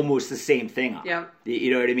have almost the same thing on. Yep. You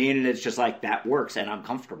know what I mean? And it's just like, that works, and I'm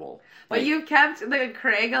comfortable. But you've kept the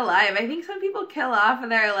Kraig alive. I think some people kill off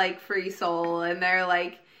their, like, free soul and their,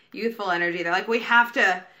 like, youthful energy. They're like, we have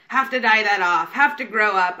to die that off, have to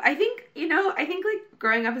grow up. I think, like,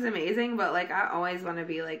 growing up is amazing, but, like, I always want to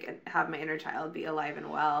be, like, have my inner child be alive and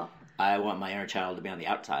well. I want my inner child to be on the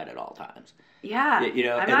outside at all times. Yeah,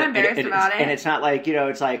 I'm not embarrassed about it. And it's not like,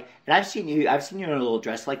 it's like, and I've seen you in a little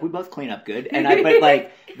dress, like, we both clean up good,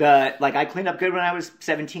 I cleaned up good when I was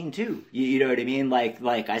 17 too. You know what I mean? Like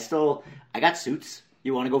I got suits.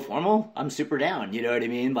 You want to go formal? I'm super down. You know what I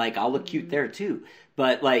mean? Like, I'll look cute there too.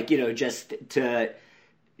 But like, just to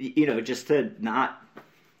not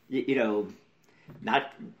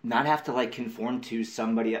have to like conform to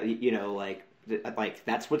somebody, like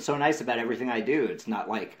that's what's so nice about everything I do. It's not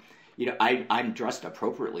like, I'm dressed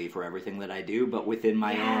appropriately for everything that I do, but within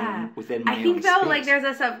my own I think though, space. like,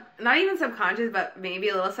 there's not even subconscious, but maybe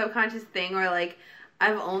a little subconscious thing where, like,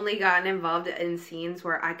 I've only gotten involved in scenes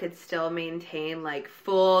where I could still maintain, like,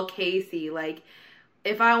 full Casey. Like,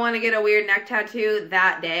 if I want to get a weird neck tattoo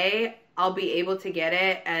that day, I'll be able to get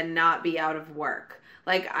it and not be out of work.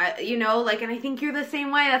 Like, and I think you're the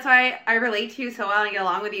same way. That's why I relate to you so well and get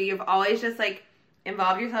along with you. You've always just, like,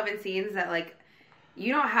 involved yourself in scenes that, like,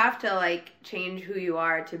 you don't have to, like, change who you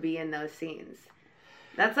are to be in those scenes.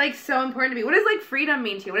 That's, like, so important to me. What does, like, freedom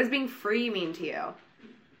mean to you? What does being free mean to you?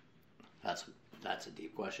 That's a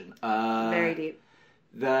deep question. Very deep.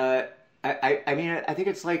 I mean, I think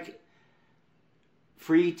it's, like,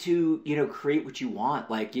 free to, create what you want.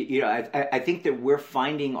 Like, I think that we're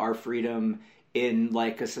finding our freedom in,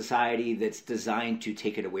 like, a society that's designed to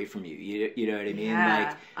take it away from you. You know what I mean?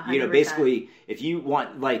 Yeah, like, 100%. Basically, if you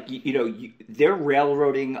want, like, they're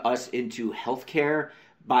railroading us into healthcare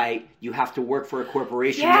by you have to work for a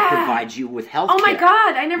corporation that provides you with healthcare. Oh my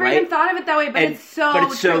God, I never even thought of it that way, but it's so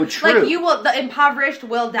true. Like, the impoverished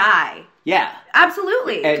will die. Yeah.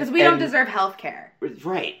 Absolutely, because we don't deserve healthcare.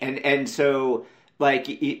 Right, and so... Like,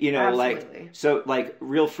 Absolutely. like,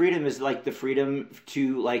 real freedom is, like, the freedom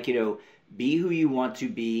to, like, be who you want to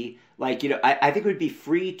be. Like, I think it would be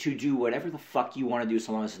free to do whatever the fuck you want to do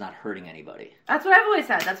so long as it's not hurting anybody. That's what I've always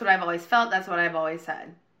said. That's what I've always felt. That's what I've always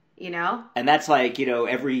said. And that's, like,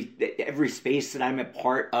 every space that I'm a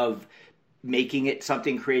part of, making it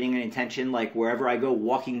something, creating an intention, like wherever I go,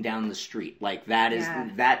 walking down the street, like that is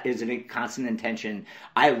a constant intention.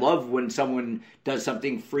 I love when someone does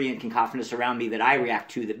something free and cacophonous around me that I react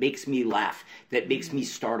to, that makes me laugh, that makes me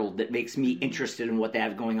startled, that makes me interested in what they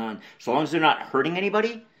have going on. So long as they're not hurting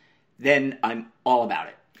anybody, then I'm all about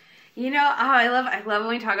it. I love when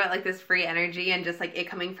we talk about, like, this free energy and just, like, it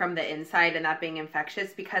coming from the inside and that being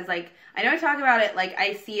infectious, because, like, I know I talk about it, like,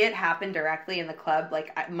 I see it happen directly in the club.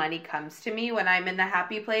 Like, money comes to me when I'm in the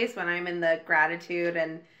happy place, when I'm in the gratitude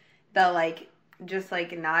and the, like, just,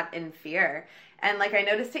 like, not in fear. And, like, I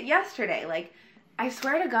noticed it yesterday. Like, I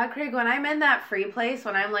swear to God, Kraig, when I'm in that free place,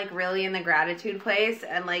 when I'm, like, really in the gratitude place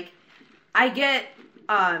and, like, I get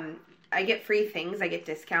free things. I get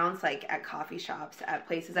discounts like at coffee shops, at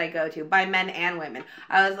places I go to by men and women.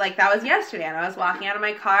 I was like, that was yesterday, and I was walking out of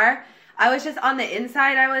my car. I was just on the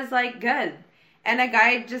inside. I was like, good. And a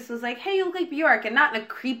guy just was like, hey, you look like Bjork, and not in a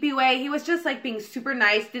creepy way. He was just like being super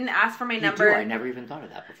nice, didn't ask for my number. You do? I never even thought of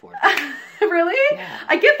that before. Really? Yeah.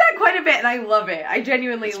 I get that quite a bit, and I love it. I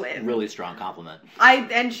genuinely it's a really strong compliment.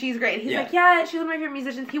 And she's great. And he's like, yeah, she's one of my favorite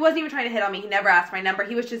musicians. He wasn't even trying to hit on me. He never asked my number.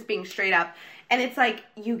 He was just being straight up. And it's like,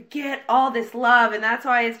 you get all this love, and that's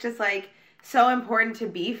why it's just like so important to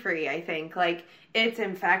be free, I think. Like, it's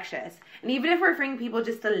infectious. And even if we're freeing people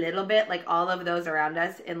just a little bit, like all of those around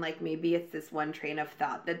us, and like maybe it's this one train of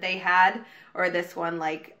thought that they had, or this one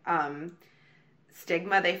like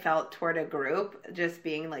stigma they felt toward a group just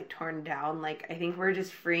being like torn down, like I think we're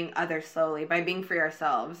just freeing others slowly by being free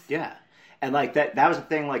ourselves. Yeah. And like that was the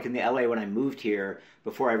thing, like in the LA when I moved here,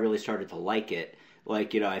 before I really started to like it,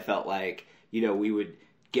 like, I felt like, we would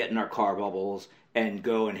get in our car bubbles and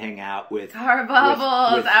go and hang out with car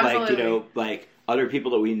bubbles, with absolutely. like, like other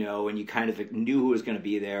people that we know, and you kind of knew who was going to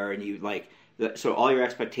be there, and you like, so all your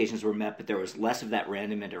expectations were met, but there was less of that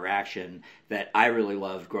random interaction that I really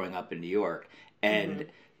loved growing up in New York. And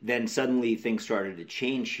then suddenly things started to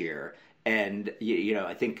change here, and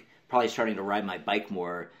I think probably starting to ride my bike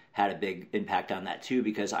more had a big impact on that too,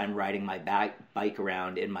 because I'm riding my bike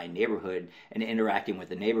around in my neighborhood and interacting with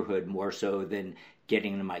the neighborhood more so than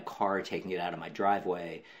getting into my car, taking it out of my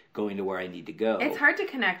driveway, going to where I need to go. It's hard to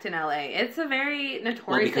connect in LA. It's a very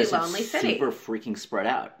notoriously lonely city. Super freaking spread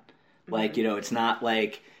out. Like, it's not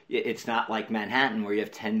like Manhattan where you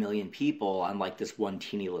have 10 million people on like this one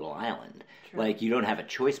teeny little island. True. Like, you don't have a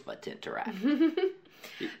choice but to interact.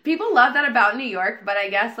 People love that about New York, but I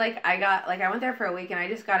guess I went there for a week and I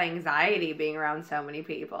just got anxiety being around so many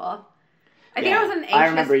people. I think I was in an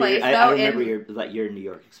anxious place, though. I remember your New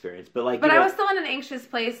York experience, but like. But I was still in an anxious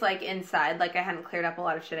place, like inside. Like I hadn't cleared up a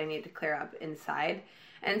lot of shit I needed to clear up inside,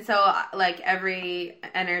 and so like every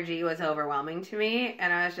energy was overwhelming to me,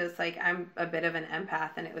 and I was just like, I'm a bit of an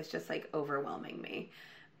empath, and it was just like overwhelming me.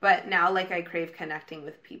 But now, like, I crave connecting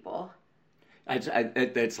with people.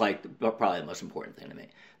 It's like probably the most important thing to me.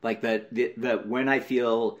 Like the when I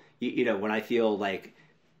feel when I feel like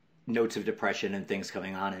notes of depression and things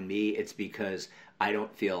coming on in me, it's because I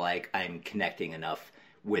don't feel like I'm connecting enough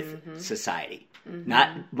with society,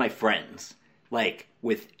 not my friends, like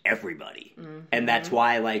with everybody. And that's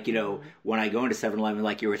why, like, when I go into 7-Eleven,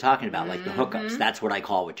 like you were talking about, like the hookups, that's what I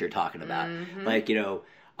call what you're talking about. Like,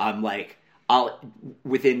 I'm like, I'll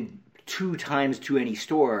within 2 times to any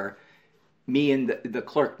store, me and the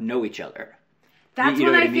clerk know each other. That's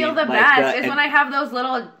when I feel the best, is when I have those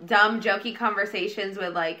little dumb, jokey conversations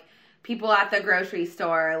with, like, people at the grocery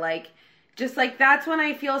store. Like, just, like, that's when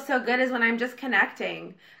I feel so good, is when I'm just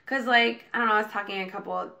connecting. Because, like, I don't know, I was talking to a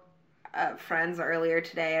couple friends earlier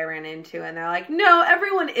today I ran into, and they're like, no,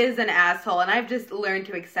 everyone is an asshole, and I've just learned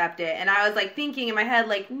to accept it. And I was, like, thinking in my head,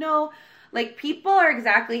 like, no, like, people are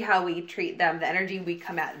exactly how we treat them. The energy we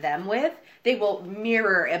come at them with, they will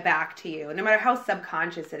mirror it back to you, no matter how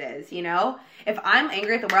subconscious it is, If I'm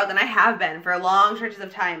angry at the world, and I have been for long stretches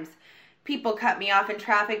of times, people cut me off in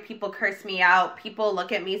traffic, people curse me out, people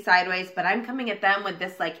look at me sideways, but I'm coming at them with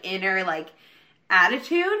this, like, inner, like,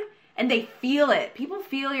 attitude, and they feel it. People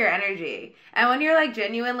feel your energy. And when you're, like,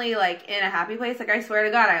 genuinely, like, in a happy place, like, I swear to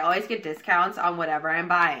God, I always get discounts on whatever I'm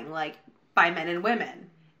buying, like, by men and women.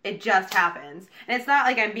 It just happens. And it's not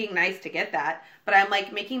like I'm being nice to get that, but I'm,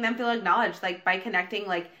 like, making them feel acknowledged. Like, by connecting,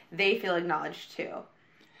 like, they feel acknowledged too.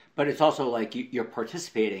 But it's also like you're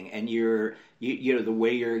participating, and you're the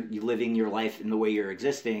way you're living your life and the way you're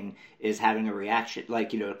existing is having a reaction,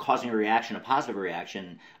 like, causing a reaction, a positive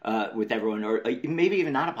reaction with everyone, or maybe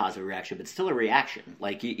even not a positive reaction, but still a reaction,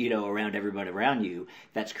 like, around everybody around you,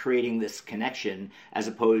 that's creating this connection, as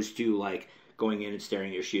opposed to, like, going in and staring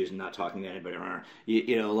at your shoes and not talking to anybody around,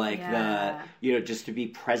 just to be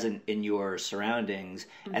present in your surroundings.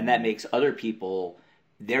 And that makes other people,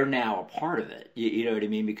 they're now a part of it. You know what I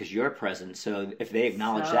mean? Because you're present. So if they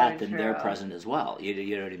acknowledge that, then they're present as well.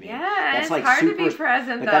 You know what I mean? Yeah, that's it's like hard to be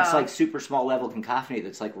present, though. That's like super small level cacophony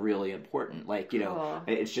that's, like, really important. Like, Cool.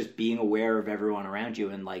 It's just being aware of everyone around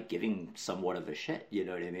you and, like, giving somewhat of a shit. You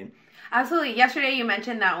know what I mean? Absolutely. Yesterday you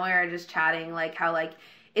mentioned that when we were just chatting, like, how, like,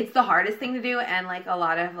 it's the hardest thing to do, and, like, a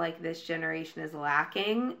lot of, like, this generation is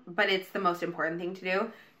lacking, but it's the most important thing to do.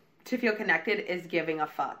 To feel connected is giving a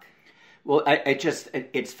fuck. Well,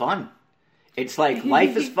 it's fun. It's like,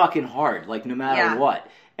 life is fucking hard, like, no matter what.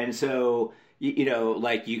 And so,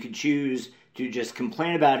 like, you can choose to just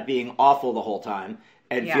complain about it being awful the whole time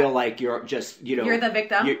and feel like you're just, you're the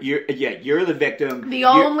victim. You're the victim. The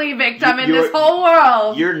only victim in this whole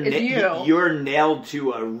world is you. You're nailed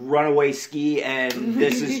to a runaway ski, and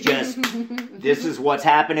this is just this is what's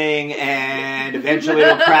happening, and eventually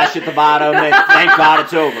it'll crash at the bottom, and thank God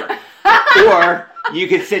it's over. Or you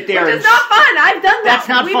can sit there Which is not fun. I've done that. That's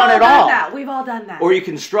not fun at all. We've all done that. Or you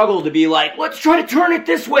can struggle to be like, let's try to turn it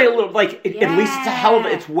this way a little. Like, at least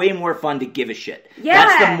it's way more fun to give a shit. Yeah.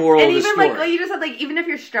 That's the moral of the story. And even, like you just said, like, even if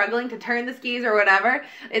you're struggling to turn the skis or whatever,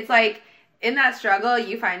 it's like, in that struggle,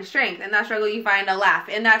 you find strength. In that struggle, you find a laugh.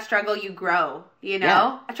 In that struggle, you grow, you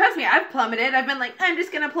know? Yeah. Trust me, I've plummeted. I've been like, I'm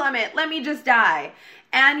just going to plummet. Let me just die.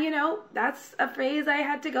 And, you know, that's a phase I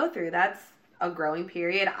had to go through. That's a growing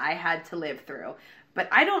period I had to live through. But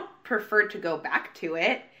I don't prefer to go back to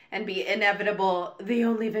it and be inevitable, the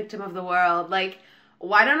only victim of the world. Like,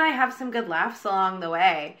 why don't I have some good laughs along the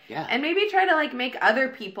way? Yeah. And maybe try to, like, make other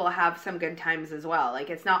people have some good times as well. Like,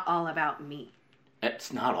 it's not all about me.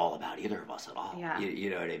 It's not all about either of us at all. Yeah.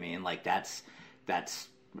 You know what I mean? Like, that's the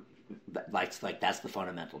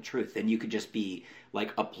fundamental truth. Then you could just be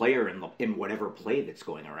like a player in whatever play that's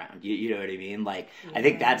going around. You know what I mean? Like, I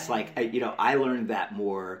think that's like, I learned that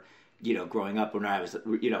more, growing up when I was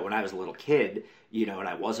a little kid, and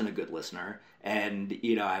I wasn't a good listener. And,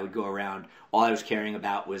 I would go around, all I was caring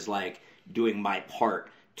about was like doing my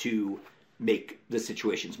part to make the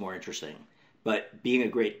situations more interesting. But being a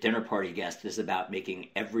great dinner party guest is about making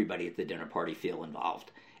everybody at the dinner party feel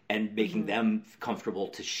involved and making them comfortable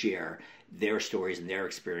to share their stories and their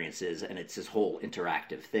experiences, and it's this whole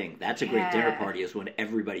interactive thing. That's a great dinner party, is when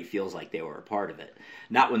everybody feels like they were a part of it.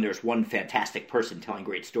 Not when there's one fantastic person telling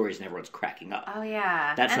great stories and everyone's cracking up. Oh,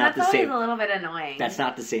 yeah. That's always a little bit annoying. That's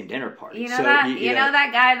not the same dinner party. You know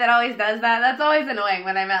that guy that always does that? That's always annoying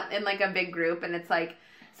when I'm in like a big group and it's like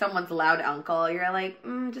someone's loud uncle. You're like,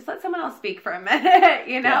 just let someone else speak for a minute,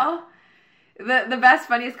 Yeah. The best,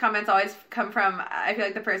 funniest comments always come from, I feel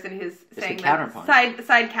like, the person who's saying the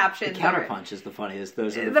side captions. The counterpunch is the funniest.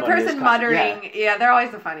 Those are the person muttering. Yeah, they're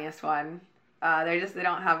always the funniest one. They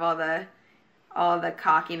don't have all the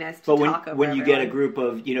cockiness to talk over. When you get a group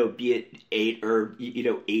of, be it 8 or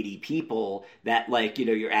 80 people that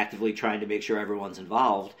you're actively trying to make sure everyone's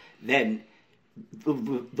involved, then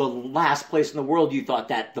the last place in the world you thought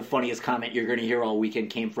that the funniest comment you're going to hear all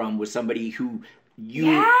weekend came from was somebody who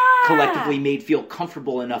you collectively made feel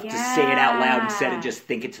comfortable enough to say it out loud instead of just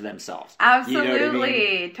think it to themselves. Absolutely. You know what I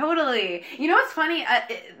mean? Totally. You know what's funny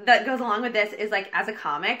that goes along with this is, like, as a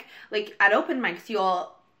comic, like, at open mics,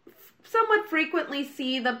 you'll somewhat frequently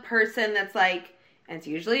see the person that's, like, and it's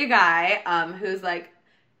usually a guy, who's, like,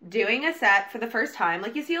 doing a set for the first time.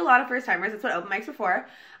 Like, you see a lot of first-timers. That's what open mics are for.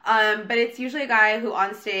 But it's usually a guy who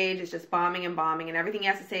on stage is just bombing, and everything he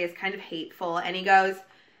has to say is kind of hateful. And he goes,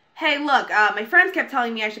 hey, look, my friends kept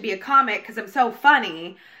telling me I should be a comic because I'm so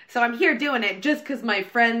funny, so I'm here doing it just because my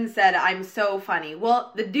friends said I'm so funny.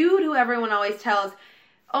 Well, the dude who everyone always tells,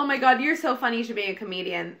 oh my God, you're so funny, you should be a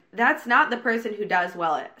comedian, that's not the person who does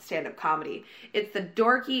well at stand-up comedy. It's the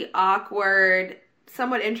dorky, awkward,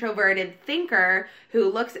 somewhat introverted thinker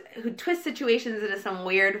who twists situations into some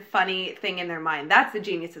weird, funny thing in their mind. That's the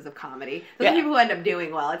geniuses of comedy. Those are people who end up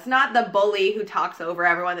doing well. It's not the bully who talks over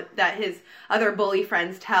everyone that his other bully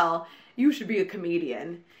friends tell, you should be a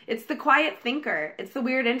comedian. It's the quiet thinker. It's the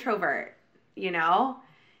weird introvert, And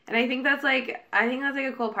I think that's like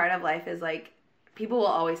a cool part of life is, like, people will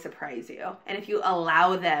always surprise you. And if you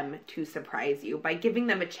allow them to surprise you by giving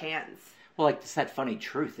them a chance. Well, like, it's that funny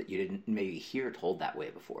truth that you didn't maybe hear told that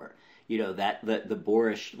way before. That the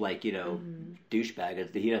boorish,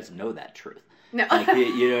 douchebag, he doesn't know that truth. No. Like,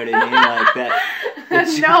 you know what I mean? Like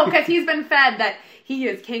that. No, because he's been fed that he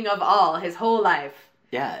is king of all his whole life.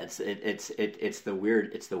 Yeah, it's the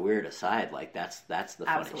weird aside. Like, that's the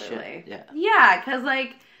funny shit. Yeah. Yeah, because,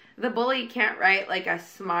 like, the bully can't write, like, a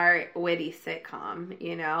smart, witty sitcom,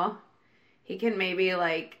 He can maybe,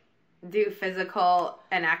 like, do physical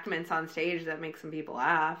enactments on stage that make some people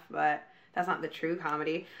laugh, but that's not the true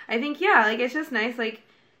comedy. I think, it's just nice, like,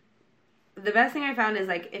 the best thing I found is,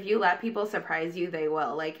 like, if you let people surprise you, they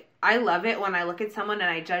will. Like, I love it when I look at someone and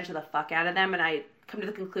I judge the fuck out of them and I come to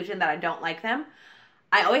the conclusion that I don't like them.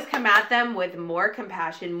 I always come at them with more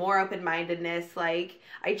compassion, more open-mindedness, like,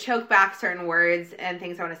 I choke back certain words and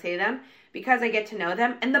things I want to say to them because I get to know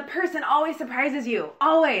them, and the person always surprises you.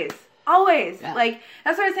 Always. Yeah. Like,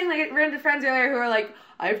 that's what I was saying, like, I ran into friends earlier who are like,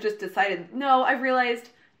 I've just decided, no, I've realized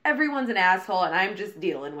everyone's an asshole and I'm just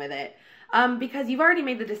dealing with it. Because you've already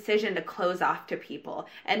made the decision to close off to people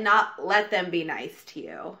and not let them be nice to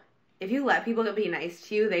you. If you let people be nice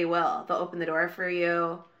to you, they will. They'll open the door for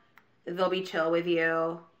you. they'll be chill with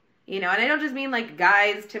you, and I don't just mean like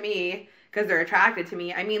guys to me because they're attracted to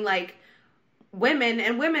me. I mean like women,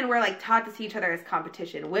 and women were like taught to see each other as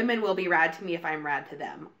competition. Women will be rad to me if I'm rad to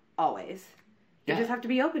them, always. You just have to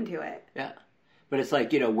be open to it. Yeah. But it's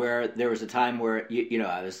like, where there was a time where,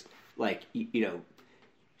 I was like,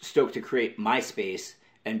 stoked to create my space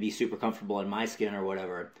and be super comfortable in my skin or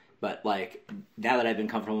whatever. But like, now that I've been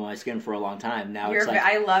comfortable in my skin for a long time, now it's like...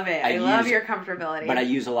 I love it. I love your comfortability. But I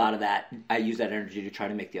use a lot of that. I use that energy to try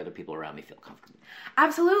to make the other people around me feel comfortable.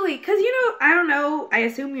 Absolutely. Because, I don't know. I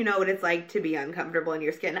assume you know what it's like to be uncomfortable in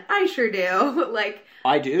your skin. I sure do. Like...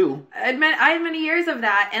 I do. I had many years of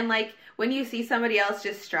that. And like, when you see somebody else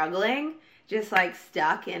just struggling, just like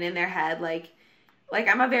stuck and in their head, like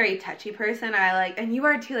I'm a very touchy person. I like, and you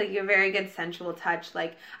are too, like you have a very good sensual touch.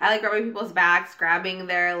 Like I like rubbing people's backs, grabbing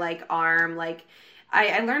their like arm. Like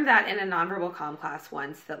I learned that in a nonverbal comm class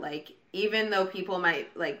once, that like, even though people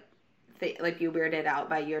might like be weirded out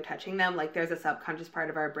by you touching them, like there's a subconscious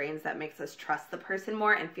part of our brains that makes us trust the person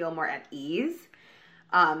more and feel more at ease.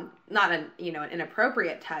 Not an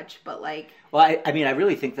inappropriate touch, but like... Well, I mean, I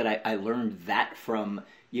really think that I learned that from,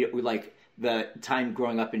 like the time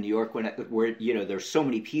growing up in New York where there's so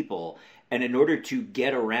many people, and in order to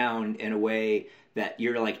get around in a way that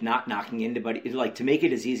you're like not knocking into anybody, like to make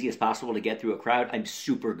it as easy as possible to get through a crowd, I'm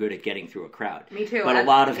super good at getting through a crowd. Me too. But a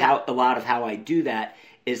lot of how I do that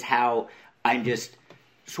is how I'm just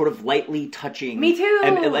sort of lightly touching. Me too.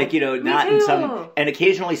 And like, not in some, and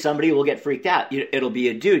occasionally somebody will get freaked out. It'll be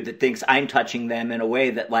a dude that thinks I'm touching them in a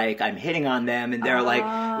way that like I'm hitting on them, and they're like,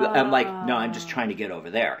 I'm like, no, I'm just trying to get over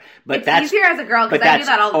there. But it's that's easier as a girl, because I do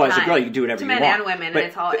that all the time. As a girl, you can do whatever you want. To men and women,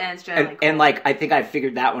 and it's generally cool. And like, I think I've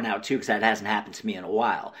figured that one out too, because that hasn't happened to me in a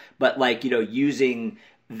while. But like, using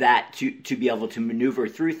that to be able to maneuver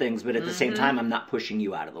through things, but at the same time, I'm not pushing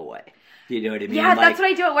you out of the way. You know what I mean? Yeah, that's what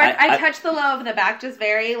I do at work. I touch the low of the back just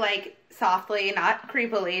very, like, softly, not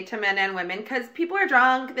creepily, to men and women, because people are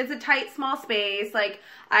drunk. It's a tight, small space. Like,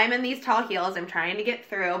 I'm in these tall heels. I'm trying to get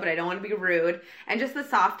through, but I don't want to be rude. And just the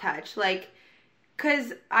soft touch. Like,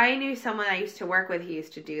 because I knew someone I used to work with who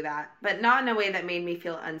used to do that, but not in a way that made me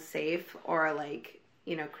feel unsafe or, like,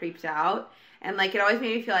 creeped out. And, like, it always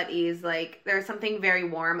made me feel at ease. Like, there was something very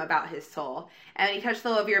warm about his soul. And when he touched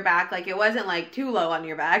the low of your back, like, it wasn't, like, too low on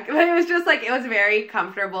your back. But it was just, like, it was very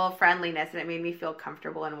comfortable friendliness. And it made me feel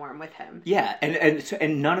comfortable and warm with him. Yeah.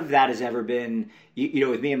 And none of that has ever been,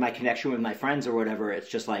 with me and my connection with my friends or whatever, it's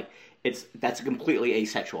just, like, that's a completely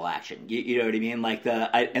asexual action. You know what I mean? Like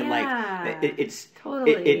it's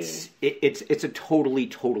a totally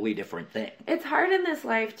different thing. It's hard in this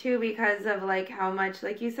life too, because of like how much,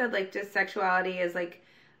 like you said, like just sexuality is like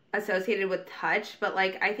associated with touch, but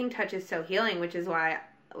like I think touch is so healing, which is why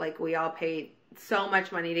like we all pay so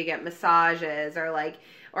much money to get massages, or like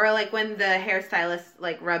when the hairstylist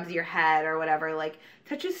like rubs your head or whatever. Like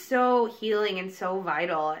touch is so healing and so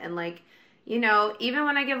vital. And like, even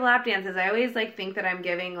when I give lap dances, I always, like, think that I'm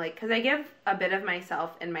giving, like, because I give a bit of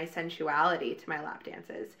myself and my sensuality to my lap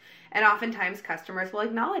dances. And oftentimes customers will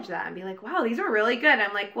acknowledge that and be like, wow, these are really good.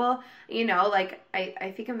 I'm like, well, like,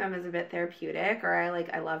 I think of them as a bit therapeutic, or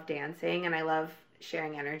I love dancing and I love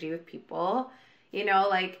sharing energy with people,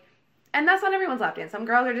 like, and that's not everyone's lap dance. Some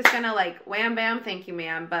girls are just going to, like, wham, bam, thank you,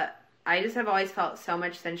 ma'am. But I just have always felt so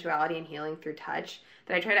much sensuality and healing through touch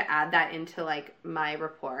that I try to add that into, like, my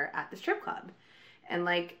rapport at the strip club. And,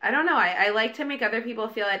 like, I don't know, I like to make other people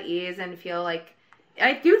feel at ease and feel like,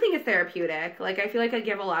 I do think it's therapeutic. Like, I feel like I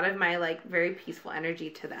give a lot of my, like, very peaceful energy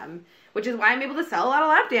to them, which is why I'm able to sell a lot of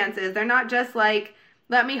lap dances. They're not just, like,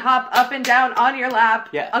 let me hop up and down on your lap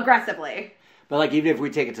aggressively. But, like, even if we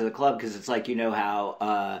take it to the club, because it's like,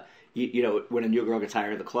 how, when a new girl gets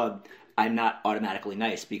hired at the club, I'm not automatically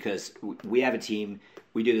nice, because we have a team,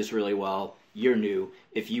 we do this really well, you're new,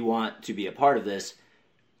 if you want to be a part of this,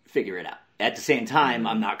 figure it out. At the same time,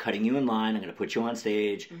 I'm not cutting you in line, I'm going to put you on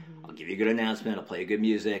stage, I'll give you a good announcement, I'll play good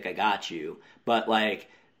music, I got you. But like,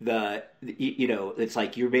 it's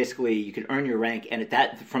like you can earn your rank, and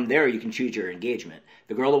from there you can choose your engagement.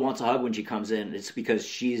 The girl that wants a hug when she comes in, it's because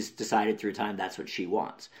she's decided through time that's what she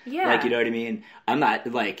wants. Yeah. Like, you know what I mean? I'm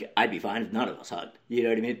not, like, I'd be fine if none of us hugged. You know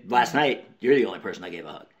what I mean? Last night, you're the only person I gave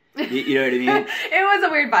a hug. You know what I mean? It was a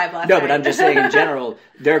weird vibe last night. No, but I'm just saying in general,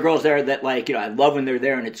 there are girls there that, like, I love when they're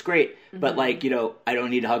there and it's great, but, like, I don't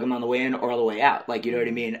need to hug them on the way in or on the way out. Like, you know what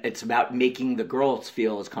I mean? It's about making the girls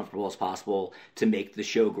feel as comfortable as possible to make the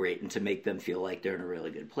show great and to make them feel like they're in a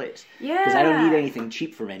really good place. Yeah. Because I don't need anything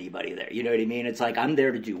cheap from anybody there. You know what I mean? It's like, I'm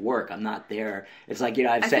there to do work. I'm not there. It's like,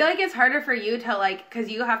 I feel like it's harder for you to, like, because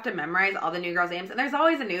you have to memorize all the new girls' names, and there's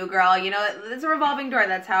always a new girl, it's a revolving door.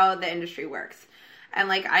 That's how the industry works. And,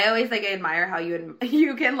 like, I always, like, admire how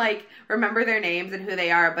you can, like, remember their names and who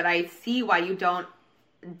they are, but I see why you don't,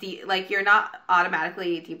 you're not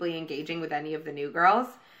automatically deeply engaging with any of the new girls.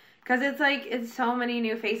 Because it's, like, it's so many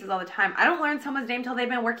new faces all the time. I don't learn someone's name till they've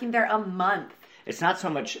been working there a month. It's not so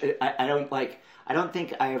much, I don't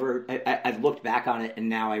think I've looked back on it and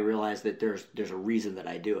now I realize that there's a reason that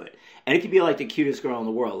I do it. And it could be, like, the cutest girl in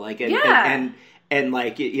the world. Like,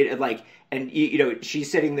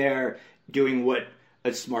 she's sitting there doing what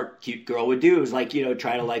a smart, cute girl would do, is, like,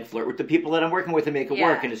 try to, like, flirt with the people that I'm working with and make it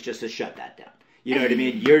work, and it's just to shut that down. You know what I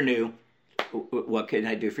mean? You're new. What can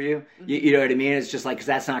I do for you? You know what I mean? It's just like, because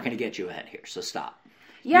that's not going to get you ahead here, so stop.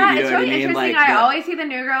 Yeah, it's really interesting. Like, I always see the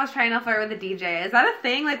new girls trying to flirt with the DJ. Is that a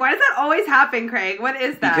thing? Like, why does that always happen, Kraig? What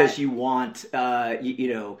is that? Because you want,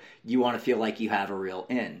 you want to feel like you have a real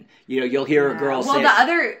in. You'll hear a girl say...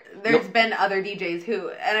 Well, there's been other DJs who,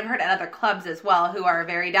 and I've heard at other clubs as well, who are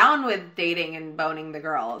very down with dating and boning the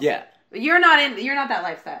girls. Yeah. But you're not that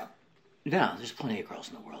lifestyle. No, there's plenty of girls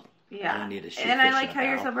in the world. Yeah. I don't need to shoot and I like how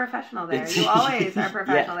you're so professional there. You always are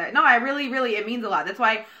professional there. No, I really, really, it means a lot. That's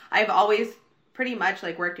why I've always pretty much,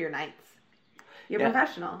 like, worked your nights. You're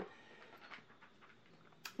professional.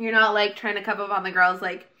 You're not, like, trying to come up on the girls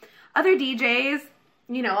like other DJs,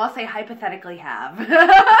 I'll say hypothetically have.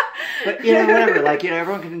 But, whatever. Like,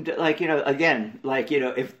 everyone can, like, again, like,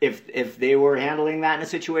 if they were handling that in a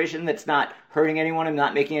situation that's not hurting anyone and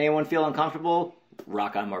not making anyone feel uncomfortable,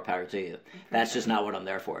 rock on, more power to you. That's just not what I'm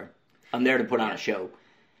there for. I'm there to put on a show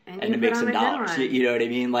and to make some dollars. You know what I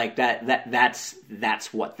mean? Like, that's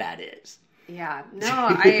what that is. Yeah. No,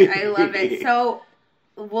 I love it. So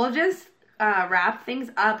we'll just wrap things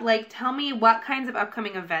up. Like, tell me what kinds of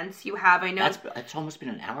upcoming events you have. I know it's almost been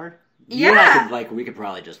an hour. Yeah. We could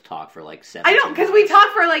probably just talk for like 7. I know, because we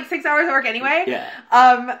talk for like 6 hours of work anyway. Yeah.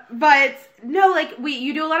 But no, like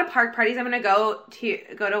you do a lot of park parties. I'm gonna go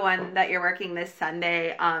to one that you're working this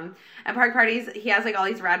Sunday. And park parties, he has like all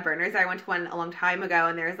these rad burners. I went to one a long time ago,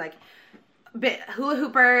 and there's like hula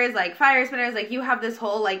hoopers, like fire spinners. Like, you have this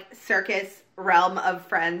whole like circus realm of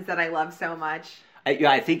friends that I love so much.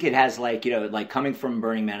 I think it has, like, like coming from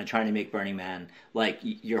Burning Man and trying to make Burning Man, like,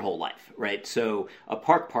 your whole life, right? So a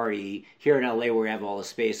park party here in LA, where we have all the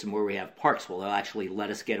space and where we have parks, well, they'll actually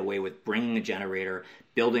let us get away with bringing a generator,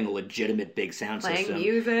 building a legitimate big sound system.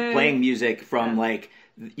 Playing music from, like,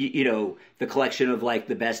 the collection of, like,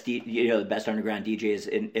 the best underground DJs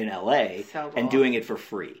in LA, so cool. And doing it for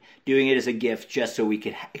free. Doing it as a gift just so we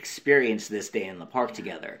could experience this day in the park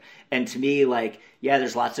together. And to me, like, yeah,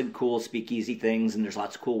 there's lots of cool speakeasy things and there's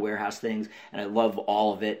lots of cool warehouse things, and I love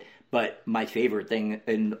all of it. But my favorite thing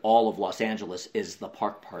in all of Los Angeles is the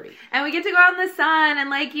park party. And we get to go out in the sun,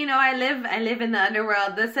 and, like, I live in the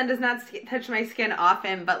underworld. The sun does not touch my skin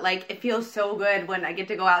often, but, like, it feels so good when I get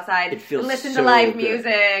to go outside and listen to live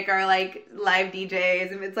music or, like, live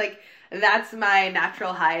DJs. And it's like, that's my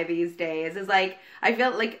natural high these days. Is like, I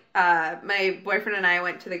feel like my boyfriend and I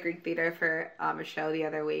went to the Greek Theater for a show the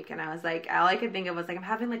other week, and I was like, all I could think of was like, I'm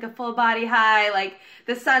having like a full body high, like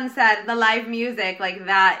the sunset, the live music, like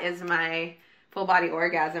that is my full body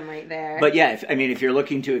orgasm right there. But yeah, if you're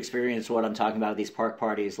looking to experience what I'm talking about, these park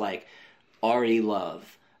parties, like Already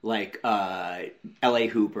Love, like LA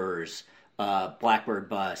Hoopers, Blackbird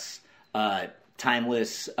Bus,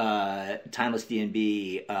 Timeless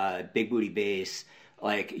D&B, Big Booty Bass,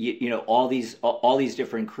 like, all these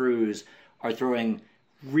different crews are throwing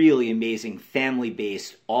really amazing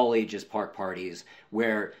family-based, all ages park parties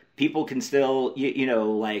where people can still,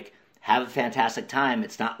 like, have a fantastic time.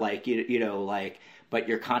 It's not like, but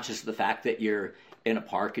you're conscious of the fact that you're in a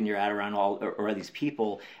park and you're out around all these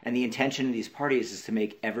people, and the intention of these parties is to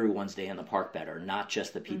make everyone's day in the park better, not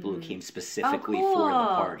just the people who came specifically for the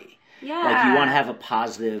party. Yeah. Like, you want to have a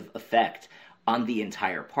positive effect on the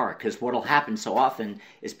entire park, because what'll happen so often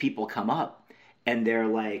is people come up and they're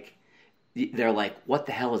like, what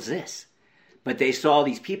the hell is this? But they saw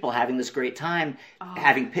these people having this great time,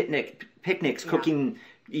 having picnics, cooking,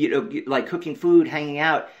 like cooking food, hanging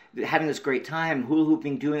out, having this great time, hula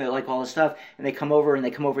hooping, doing like all this stuff, and they come over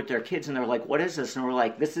with their kids, and they're like, "What is this?" And we're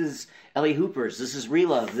like, "This is LA Hoopers. This is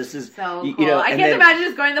Relove. This is so cool." I can't imagine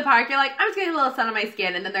just going to the park. You're like, "I'm just getting a little sun on my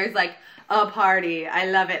skin," and then there's like a party. I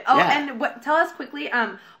love it. Oh, yeah. And tell us quickly,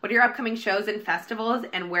 what are your upcoming shows and festivals,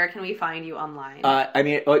 and where can we find you online?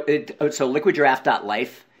 So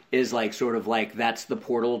liquidgiraffe.life is like sort of like that's the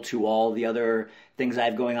portal to all the other things I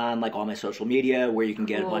have going on, like all my social media, where you can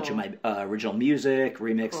get a bunch of my original music,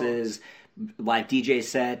 remixes, live DJ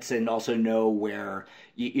sets, and also know where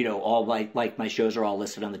all like my shows are all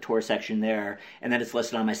listed on the tour section there, and then it's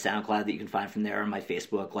listed on my SoundCloud that you can find from there, on my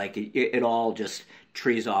Facebook. Like it all just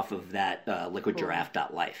trees off of that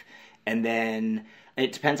liquidgiraffe.life. And then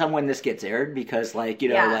it depends on when this gets aired, because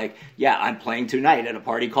I'm playing tonight at a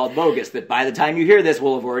party called Bogus that by the time you hear this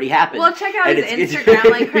will have already happened. Well, check out his Instagram.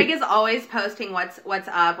 Like, Kraig is always posting what's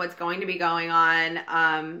up, what's going to be going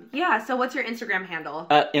on. So what's your Instagram handle?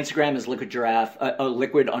 Instagram is Liquid Giraffe,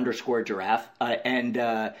 liquid_giraffe. And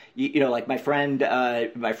like my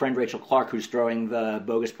friend Rachel Clark, who's throwing the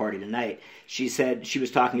Bogus party tonight, she said she was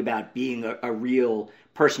talking about being a real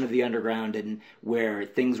person of the underground, and where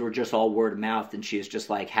things were just all word of mouth, and she is just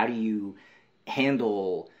like, how do you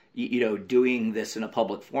handle doing this in a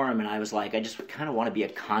public forum? And I was like, I just kind of want to be a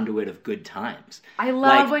conduit of good times. I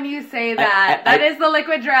love when you say that. That is the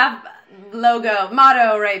Liquid Giraffe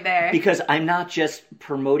motto right there. Because I'm not just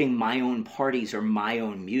promoting my own parties or my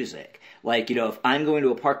own music. Like, if I'm going to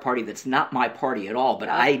a park party that's not my party at all, but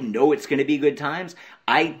I know it's going to be good times,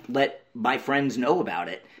 I let my friends know about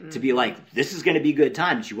it to be like, this is going to be good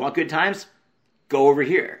times. You want good times? Go over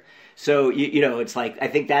here. So, it's like, I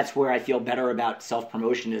think that's where I feel better about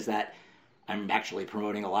self-promotion, is that I'm actually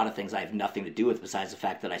promoting a lot of things I have nothing to do with, besides the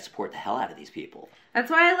fact that I support the hell out of these people.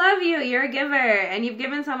 That's why I love you. You're a giver, and you've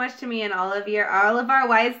given so much to me in all of our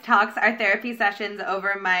wise talks, our therapy sessions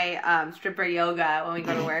over my stripper yoga when we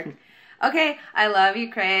go to work. Okay, I love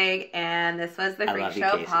you, Kraig, and this was the Freak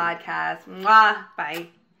Show podcast. Mwah, bye.